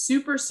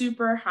super,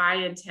 super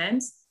high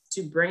intense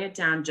to bring it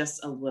down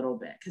just a little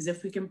bit? Because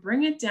if we can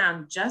bring it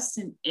down just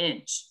an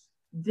inch,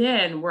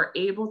 then we're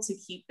able to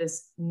keep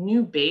this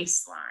new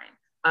baseline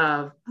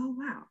of, oh,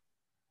 wow,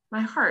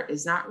 my heart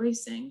is not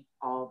racing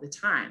all the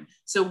time.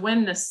 So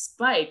when the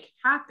spike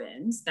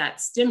happens,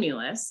 that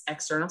stimulus,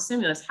 external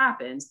stimulus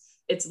happens,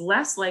 it's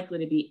less likely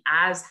to be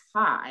as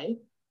high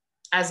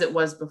as it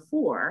was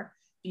before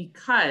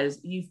because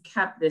you've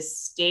kept this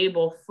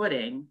stable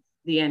footing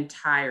the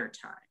entire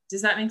time.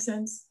 Does that make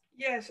sense?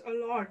 Yes,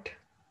 a lot.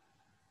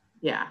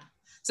 Yeah.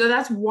 So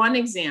that's one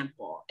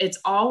example. It's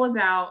all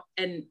about,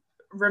 and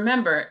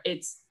remember,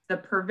 it's the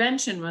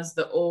prevention was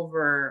the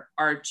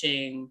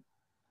overarching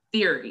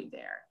theory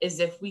there, is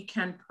if we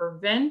can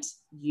prevent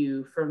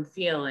you from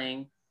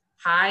feeling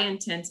high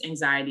intense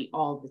anxiety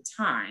all the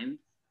time,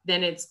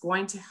 then it's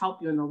going to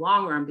help you in the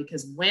long run,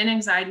 because when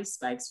anxiety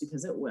spikes,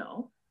 because it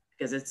will,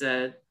 because it's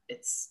a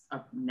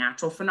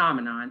natural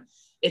phenomenon,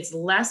 it's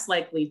less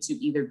likely to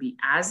either be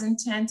as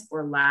intense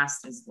or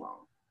last as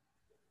long.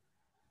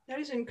 That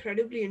is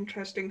incredibly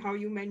interesting how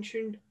you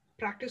mentioned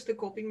practice the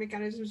coping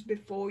mechanisms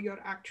before your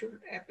actual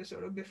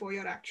episode or before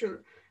your actual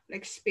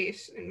like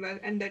space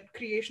and that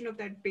creation of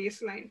that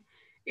baseline.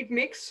 It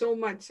makes so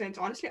much sense.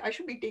 Honestly, I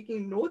should be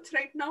taking notes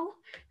right now.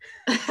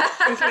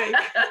 It's like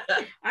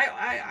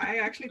I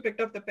actually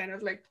picked up the pen. I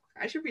was like,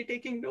 I should be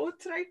taking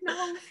notes right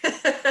now.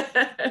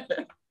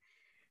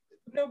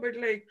 No, but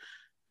like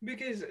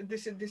because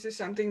this is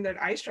something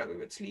that I struggle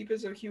with. Sleep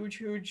is a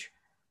huge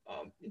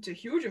it's a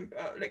huge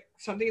like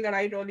something that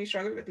I really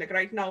struggle with. Like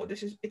right now,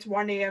 it's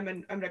 1 a.m.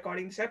 and I'm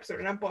recording this episode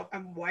and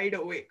I'm wide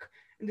awake,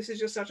 and this is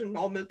just such a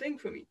normal thing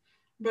for me.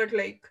 But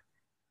like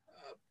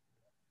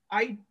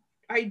I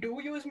I do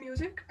use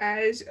music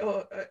as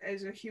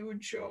a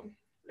huge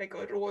like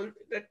a role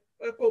that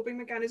a coping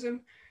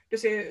mechanism to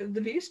say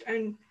the least,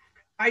 and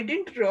I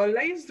didn't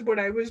realize what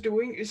I was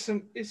doing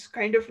is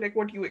kind of like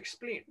what you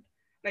explained.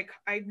 Like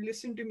I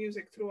listen to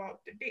music throughout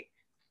the day,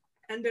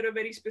 and there are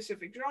very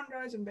specific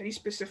genres and very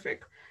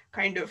specific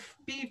kind of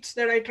beats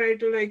that I try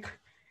to like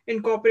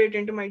incorporate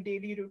into my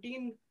daily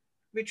routine,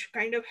 which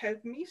kind of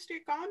help me stay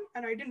calm.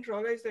 And I didn't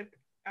realize that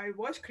I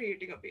was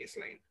creating a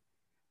baseline.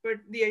 But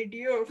the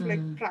idea of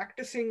like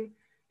practicing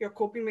your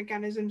coping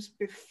mechanisms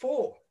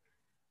before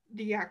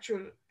the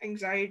actual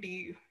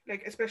anxiety,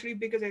 like especially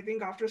because I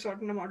think after a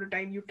certain amount of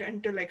time you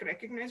tend to like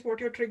recognize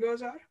what your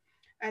triggers are,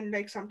 and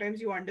like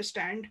sometimes you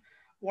understand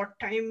what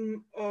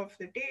time of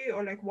the day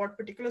or like what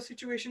particular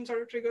situation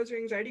sort of triggers your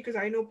anxiety. Because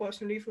I know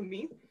personally for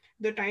me,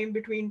 the time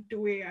between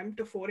 2 a.m.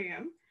 to 4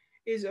 a.m.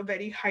 is a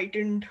very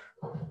heightened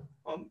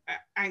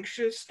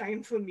anxious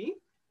time for me.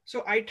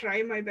 So I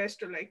try my best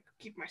to like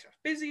keep myself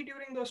busy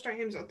during those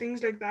times or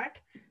things like that,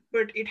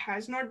 but it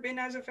has not been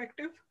as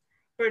effective.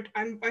 But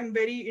I'm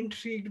very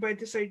intrigued by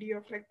this idea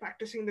of like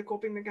practicing the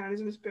coping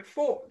mechanisms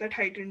before that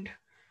heightened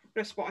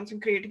response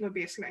and creating a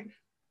baseline.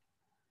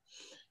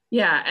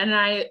 Yeah. And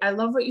I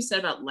love what you said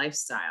about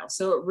lifestyle.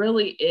 So it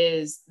really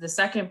is the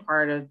second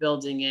part of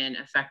building in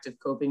effective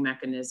coping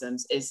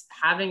mechanisms is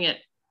having it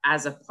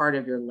as a part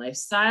of your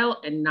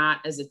lifestyle and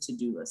not as a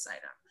to-do list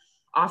item.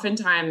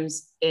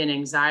 Oftentimes in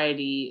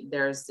anxiety,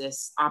 there's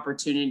this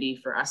opportunity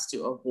for us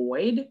to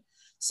avoid.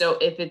 So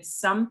if it's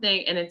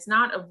something, and it's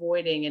not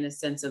avoiding in a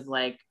sense of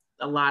like,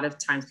 a lot of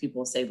times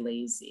people say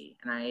lazy,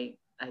 and I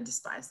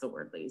despise the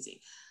word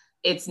lazy.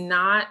 It's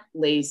not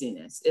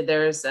laziness.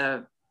 There's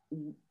a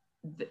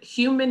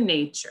human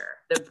nature,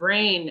 the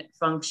brain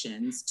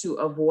functions to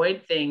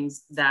avoid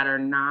things that are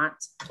not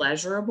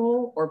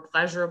pleasurable or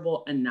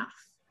pleasurable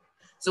enough.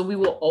 So we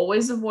will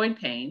always avoid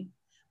pain.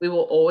 We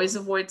will always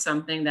avoid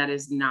something that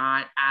is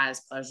not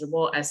as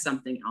pleasurable as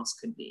something else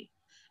could be.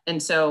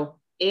 And so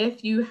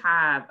if you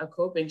have a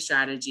coping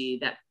strategy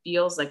that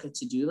feels like a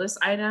to-do list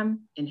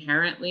item,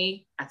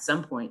 inherently at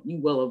some point you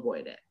will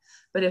avoid it.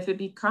 But if it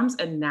becomes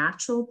a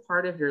natural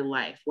part of your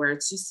life where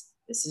it's just,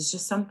 this is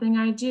just something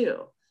I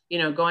do,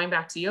 going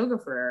back to yoga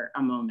for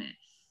a moment,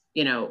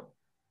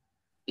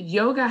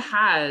 yoga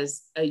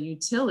has a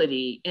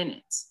utility in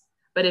it.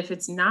 But if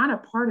it's not a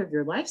part of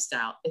your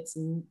lifestyle, it's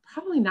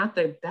probably not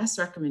the best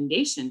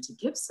recommendation to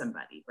give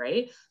somebody,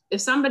 right?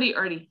 If somebody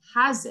already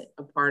has it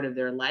a part of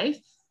their life,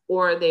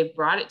 or they've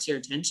brought it to your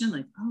attention,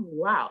 like, oh,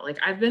 wow, like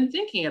I've been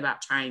thinking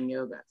about trying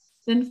yoga,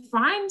 then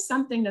find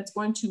something that's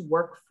going to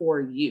work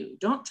for you.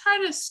 Don't try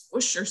to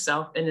squish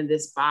yourself into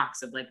this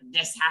box of like,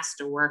 this has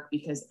to work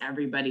because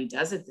everybody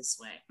does it this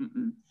way.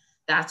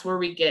 That's where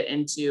we get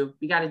into,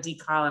 we got to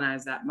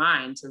decolonize that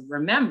mind to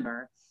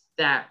remember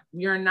that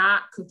we're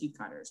not cookie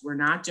cutters. We're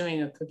not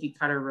doing a cookie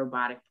cutter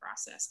robotic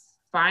process.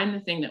 Find the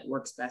thing that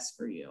works best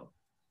for you.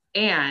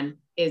 And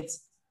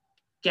it's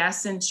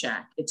guess and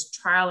check. It's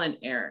trial and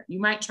error. You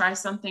might try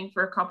something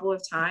for a couple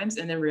of times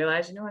and then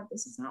realize, you know what,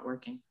 this is not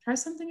working. Try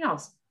something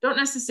else. Don't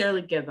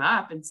necessarily give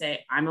up and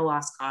say, I'm a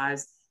lost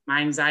cause.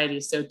 My anxiety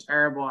is so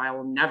terrible, I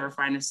will never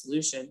find a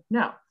solution.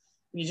 No,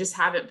 you just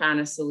haven't found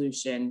a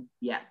solution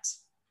yet.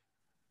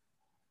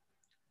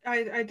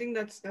 I think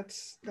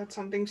that's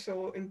something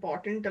so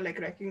important to like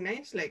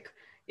recognize. Like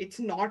it's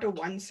not a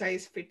one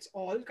size fits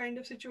all kind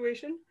of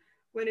situation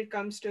when it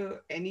comes to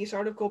any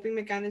sort of coping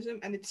mechanism,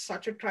 and it's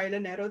such a trial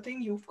and error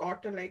thing. You've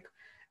got to like,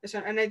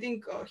 and I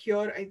think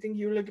here I think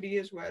you'll agree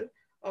as well.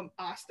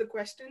 Ask the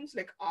questions,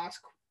 like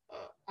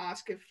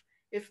ask if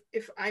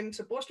if I'm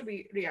supposed to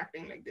be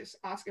reacting like this,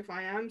 ask if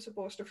I am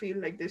supposed to feel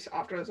like this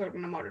after a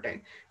certain amount of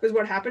time. Because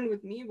what happened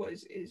with me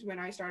is when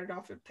I started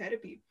off with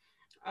therapy,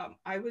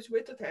 I was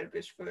with a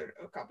therapist for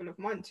a couple of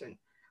months, and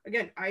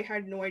again, I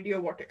had no idea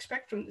what to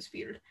expect from this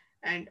field,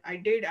 and I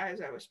did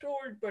as I was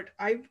told, but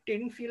I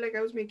didn't feel like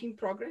I was making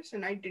progress,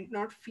 and I did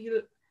not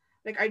feel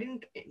like I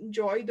didn't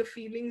enjoy the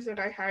feelings that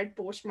I had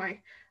post my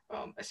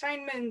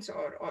assignments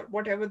or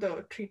whatever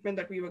the treatment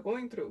that we were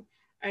going through.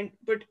 And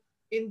but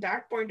in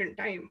that point in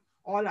time,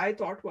 all I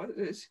thought was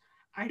is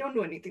I don't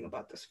know anything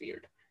about this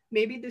field.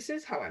 Maybe this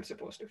is how I'm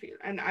supposed to feel.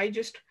 And I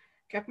just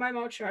kept my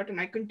mouth shut and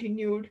I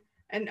continued.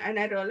 And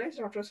I realized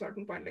after a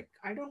certain point, like,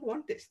 I don't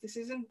want this. This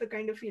isn't the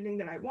kind of feeling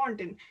that I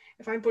want. And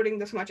if I'm putting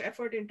this much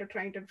effort into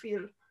trying to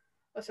feel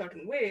a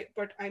certain way,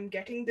 but I'm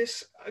getting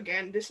this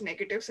again, this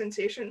negative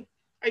sensation,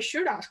 I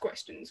should ask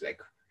questions like,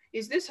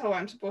 is this how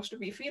I'm supposed to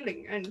be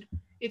feeling? And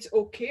it's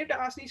okay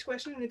to ask these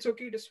questions, and it's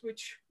okay to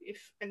switch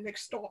if and like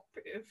stop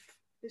if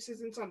this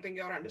isn't something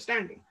you're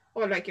understanding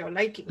or like you're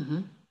liking.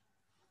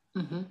 Mm-hmm.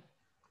 Mm-hmm.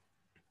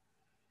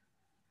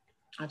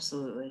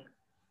 Absolutely.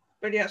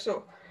 But yeah,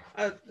 so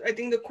I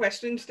think the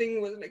questions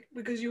thing was like,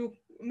 because you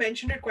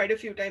mentioned it quite a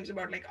few times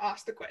about like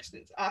ask the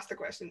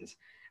questions,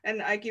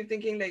 and I keep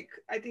thinking like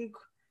I think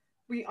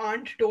we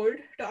aren't told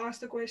to ask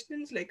the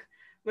questions. Like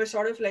we're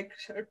sort of like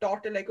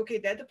taught to like, okay,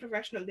 they're the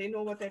professional, they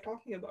know what they're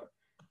talking about.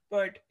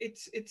 But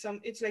it's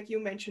like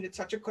you mentioned, it's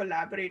such a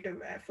collaborative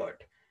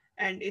effort,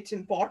 and it's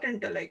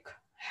important to like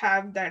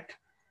have that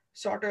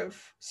sort of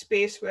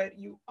space where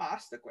you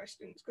ask the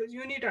questions because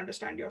you need to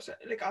understand yourself.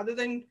 Like other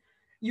than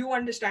you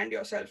understand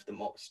yourself the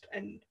most,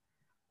 and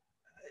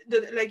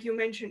like you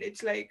mentioned,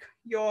 it's like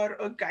you're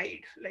a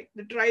guide, like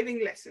the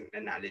driving lesson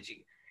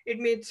analogy. It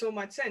made so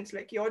much sense.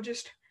 Like you're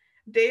just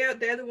they're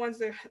the ones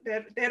that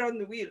they're on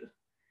the wheel.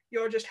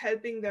 You're just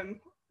helping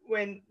them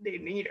when they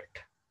need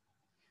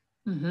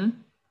it. Mm-hmm.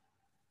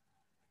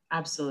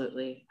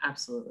 Absolutely.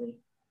 Absolutely.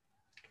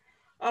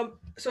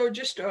 So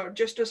just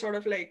to sort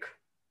of like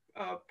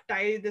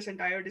tie this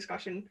entire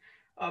discussion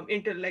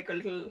into like a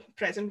little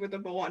present with a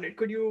bow on it,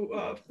 could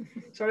you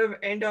sort of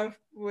end up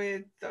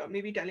with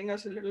maybe telling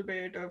us a little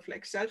bit of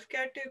like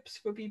self-care tips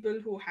for people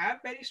who have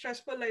very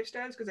stressful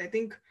lifestyles? Because I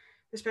think,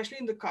 especially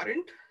in the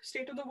current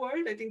state of the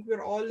world, I think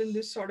we're all in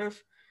this sort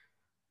of,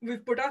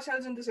 we've put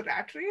ourselves in this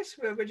rat race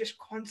where we're just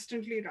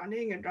constantly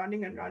running and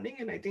running and running.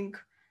 And I think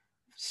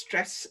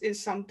stress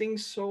is something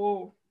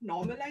so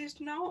normalized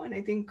now. And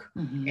I think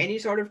any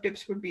sort of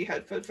tips would be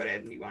helpful for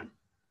everyone.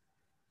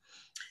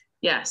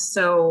 Yes.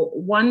 So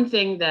one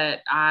thing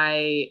that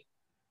I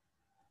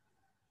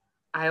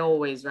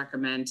always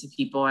recommend to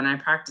people, and I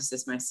practice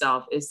this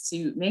myself, is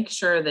to make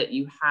sure that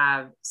you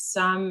have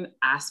some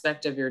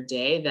aspect of your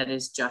day that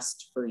is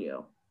just for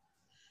you.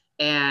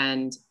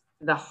 And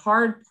the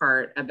hard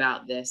part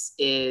about this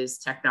is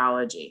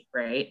technology,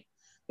 right?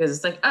 Because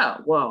it's like, oh,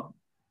 well,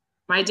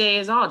 my day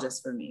is all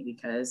just for me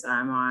because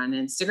I'm on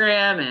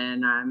Instagram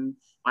and I'm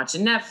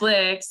watching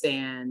Netflix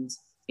and,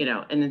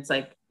 and it's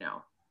like,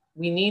 no,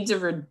 we need to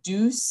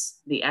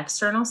reduce the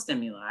external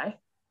stimuli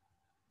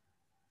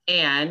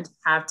and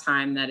have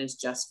time that is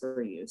just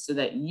for you so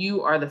that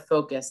you are the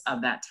focus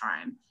of that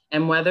time.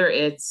 And whether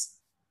it's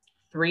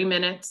 3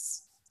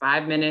 minutes,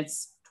 5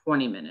 minutes,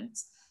 20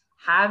 minutes,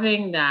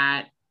 having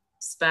that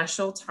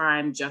special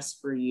time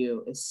just for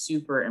you is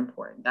super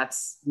important.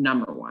 That's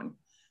number one.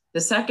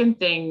 The second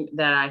thing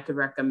that I could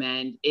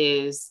recommend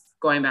is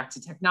going back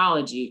to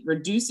technology,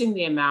 reducing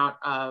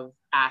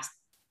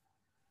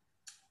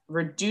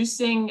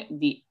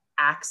the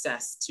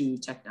access to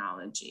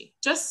technology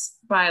just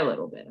by a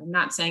little bit. I'm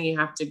not saying you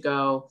have to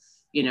go,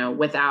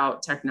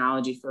 without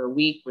technology for a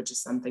week, which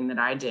is something that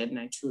I did and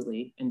I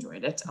truly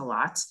enjoyed it a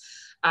lot.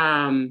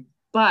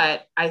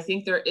 But I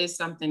think there is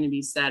something to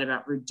be said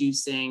about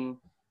reducing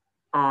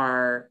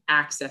our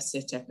access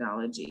to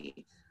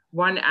technology.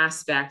 One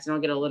aspect, and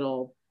I'll get a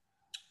little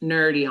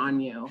nerdy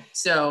on you.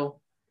 So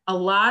a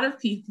lot of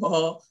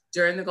people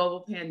during the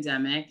global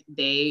pandemic,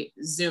 they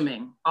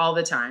Zooming all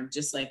the time,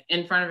 just like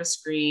in front of a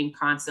screen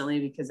constantly,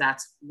 because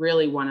that's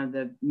really one of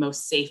the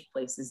most safe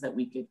places that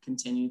we could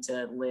continue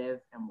to live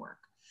and work.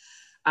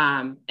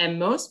 And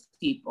most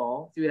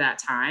people through that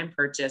time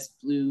purchased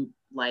blue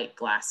light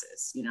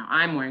glasses.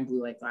 I'm wearing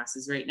blue light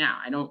glasses right now.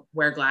 I don't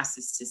wear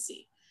glasses to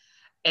see.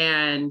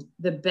 And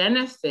the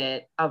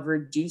benefit of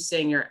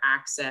reducing your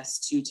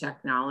access to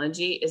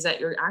technology is that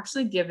you're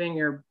actually giving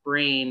your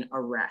brain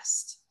a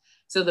rest.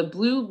 So the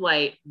blue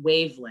light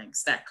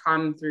wavelengths that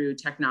come through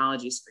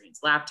technology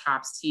screens,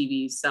 laptops,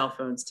 TVs, cell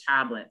phones,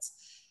 tablets,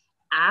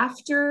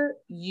 after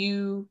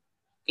you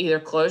either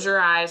close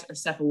your eyes or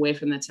step away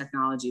from the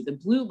technology, the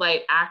blue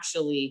light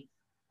actually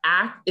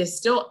is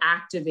still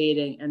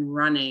activating and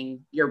running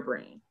your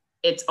brain.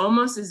 It's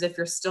almost as if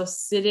you're still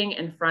sitting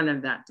in front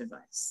of that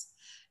device.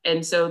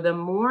 And so the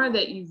more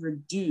that you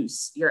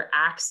reduce your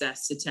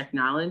access to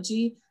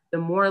technology, the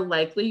more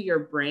likely your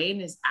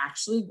brain is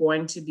actually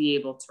going to be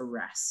able to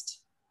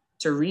rest,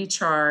 to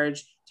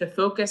recharge, to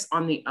focus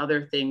on the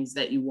other things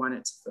that you want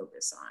it to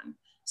focus on.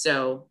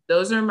 So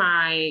those are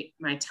my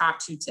top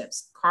 2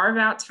 tips. Carve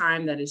out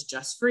time that is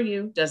just for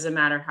you. Doesn't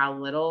matter how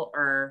little,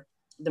 or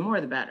the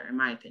more the better, in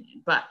my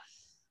opinion. But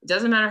it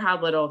doesn't matter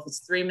how little, if it's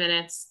 3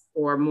 minutes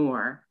or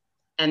more.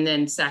 And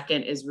then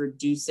second is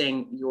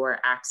reducing your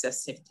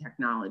access to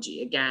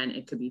technology. Again,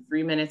 it could be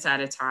 3 minutes at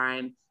a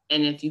time.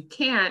 And if you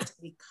can't,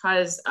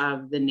 because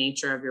of the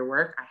nature of your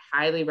work, I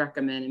highly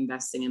recommend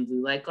investing in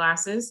blue light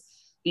glasses,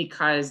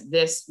 because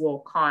this will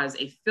cause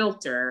a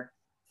filter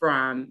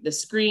from the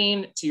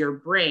screen to your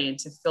brain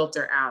to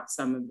filter out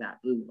some of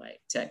that blue light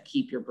to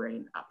keep your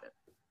brain up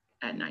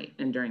at night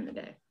and during the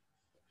day.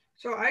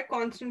 So I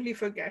constantly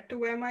forget to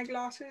wear my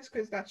glasses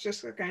because that's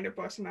just the kind of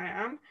person I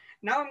am.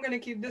 Now I'm going to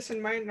keep this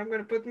in mind. I'm going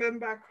to put them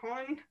back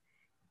on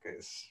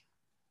because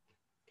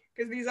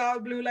these are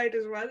blue light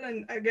as well.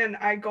 And again,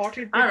 I got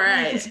it because... All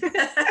right.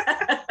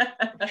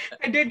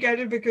 I did get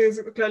it because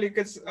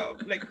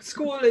like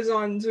school is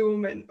on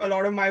Zoom, and a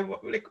lot of my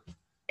like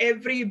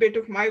every bit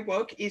of my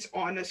work is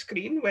on a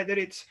screen, whether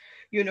it's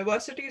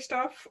university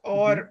stuff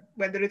or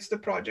whether it's the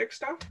project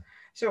stuff.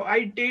 So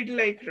I did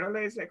like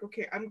realize like,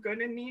 okay, I'm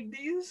gonna need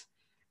these,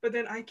 but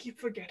then I keep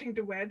forgetting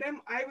to wear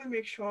them. I will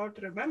make sure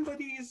to remember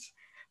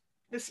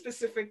this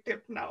specific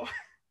tip now.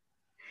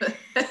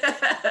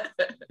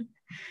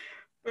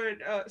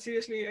 But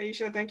seriously,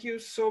 Aisha, thank you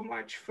so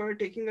much for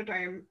taking the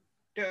time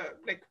to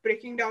like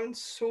breaking down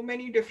so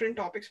many different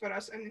topics for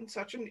us, and in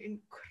such an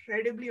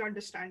incredibly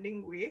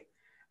understanding way.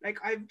 Like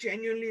I've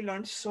genuinely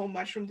learned so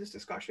much from this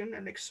discussion,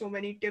 and like so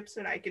many tips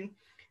that I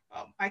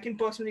can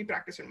personally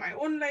practice in my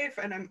own life,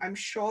 and I'm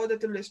sure that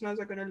the listeners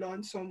are going to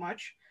learn so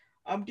much.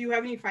 Do you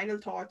have any final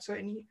thoughts or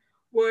any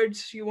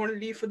words you want to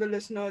leave for the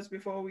listeners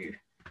before we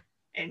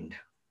end?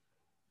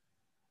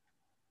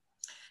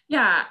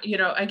 Yeah,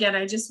 again,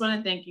 I just want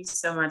to thank you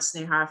so much,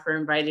 Sneha, for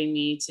inviting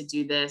me to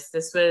do this.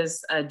 This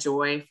was a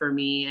joy for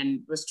me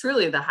and was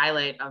truly the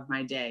highlight of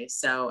my day.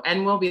 So,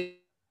 and will be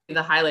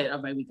the highlight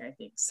of my week, I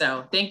think.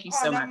 So thank you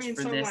so much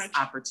for this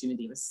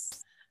opportunity.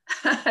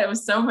 It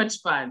was so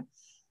much fun.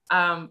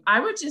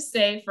 I would just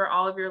say for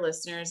all of your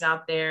listeners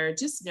out there,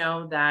 just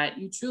know that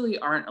you truly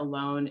aren't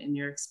alone in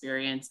your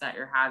experience that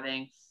you're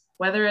having.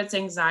 Whether it's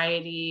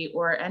anxiety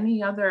or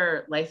any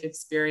other life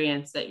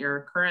experience that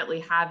you're currently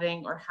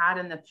having or had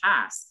in the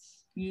past,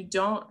 you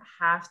don't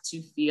have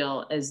to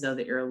feel as though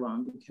that you're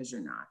alone, because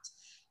you're not.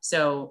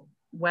 So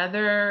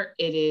whether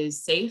it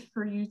is safe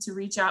for you to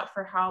reach out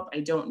for help,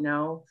 I don't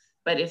know.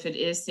 But if it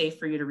is safe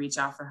for you to reach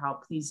out for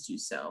help, please do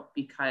so,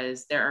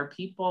 because there are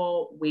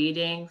people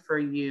waiting for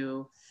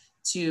you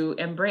to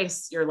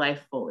embrace your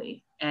life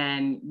fully,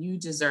 and you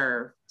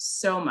deserve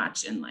so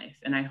much in life.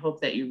 And I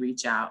hope that you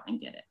reach out and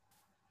get it.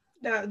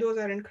 Those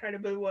are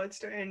incredible words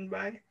to end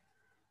by.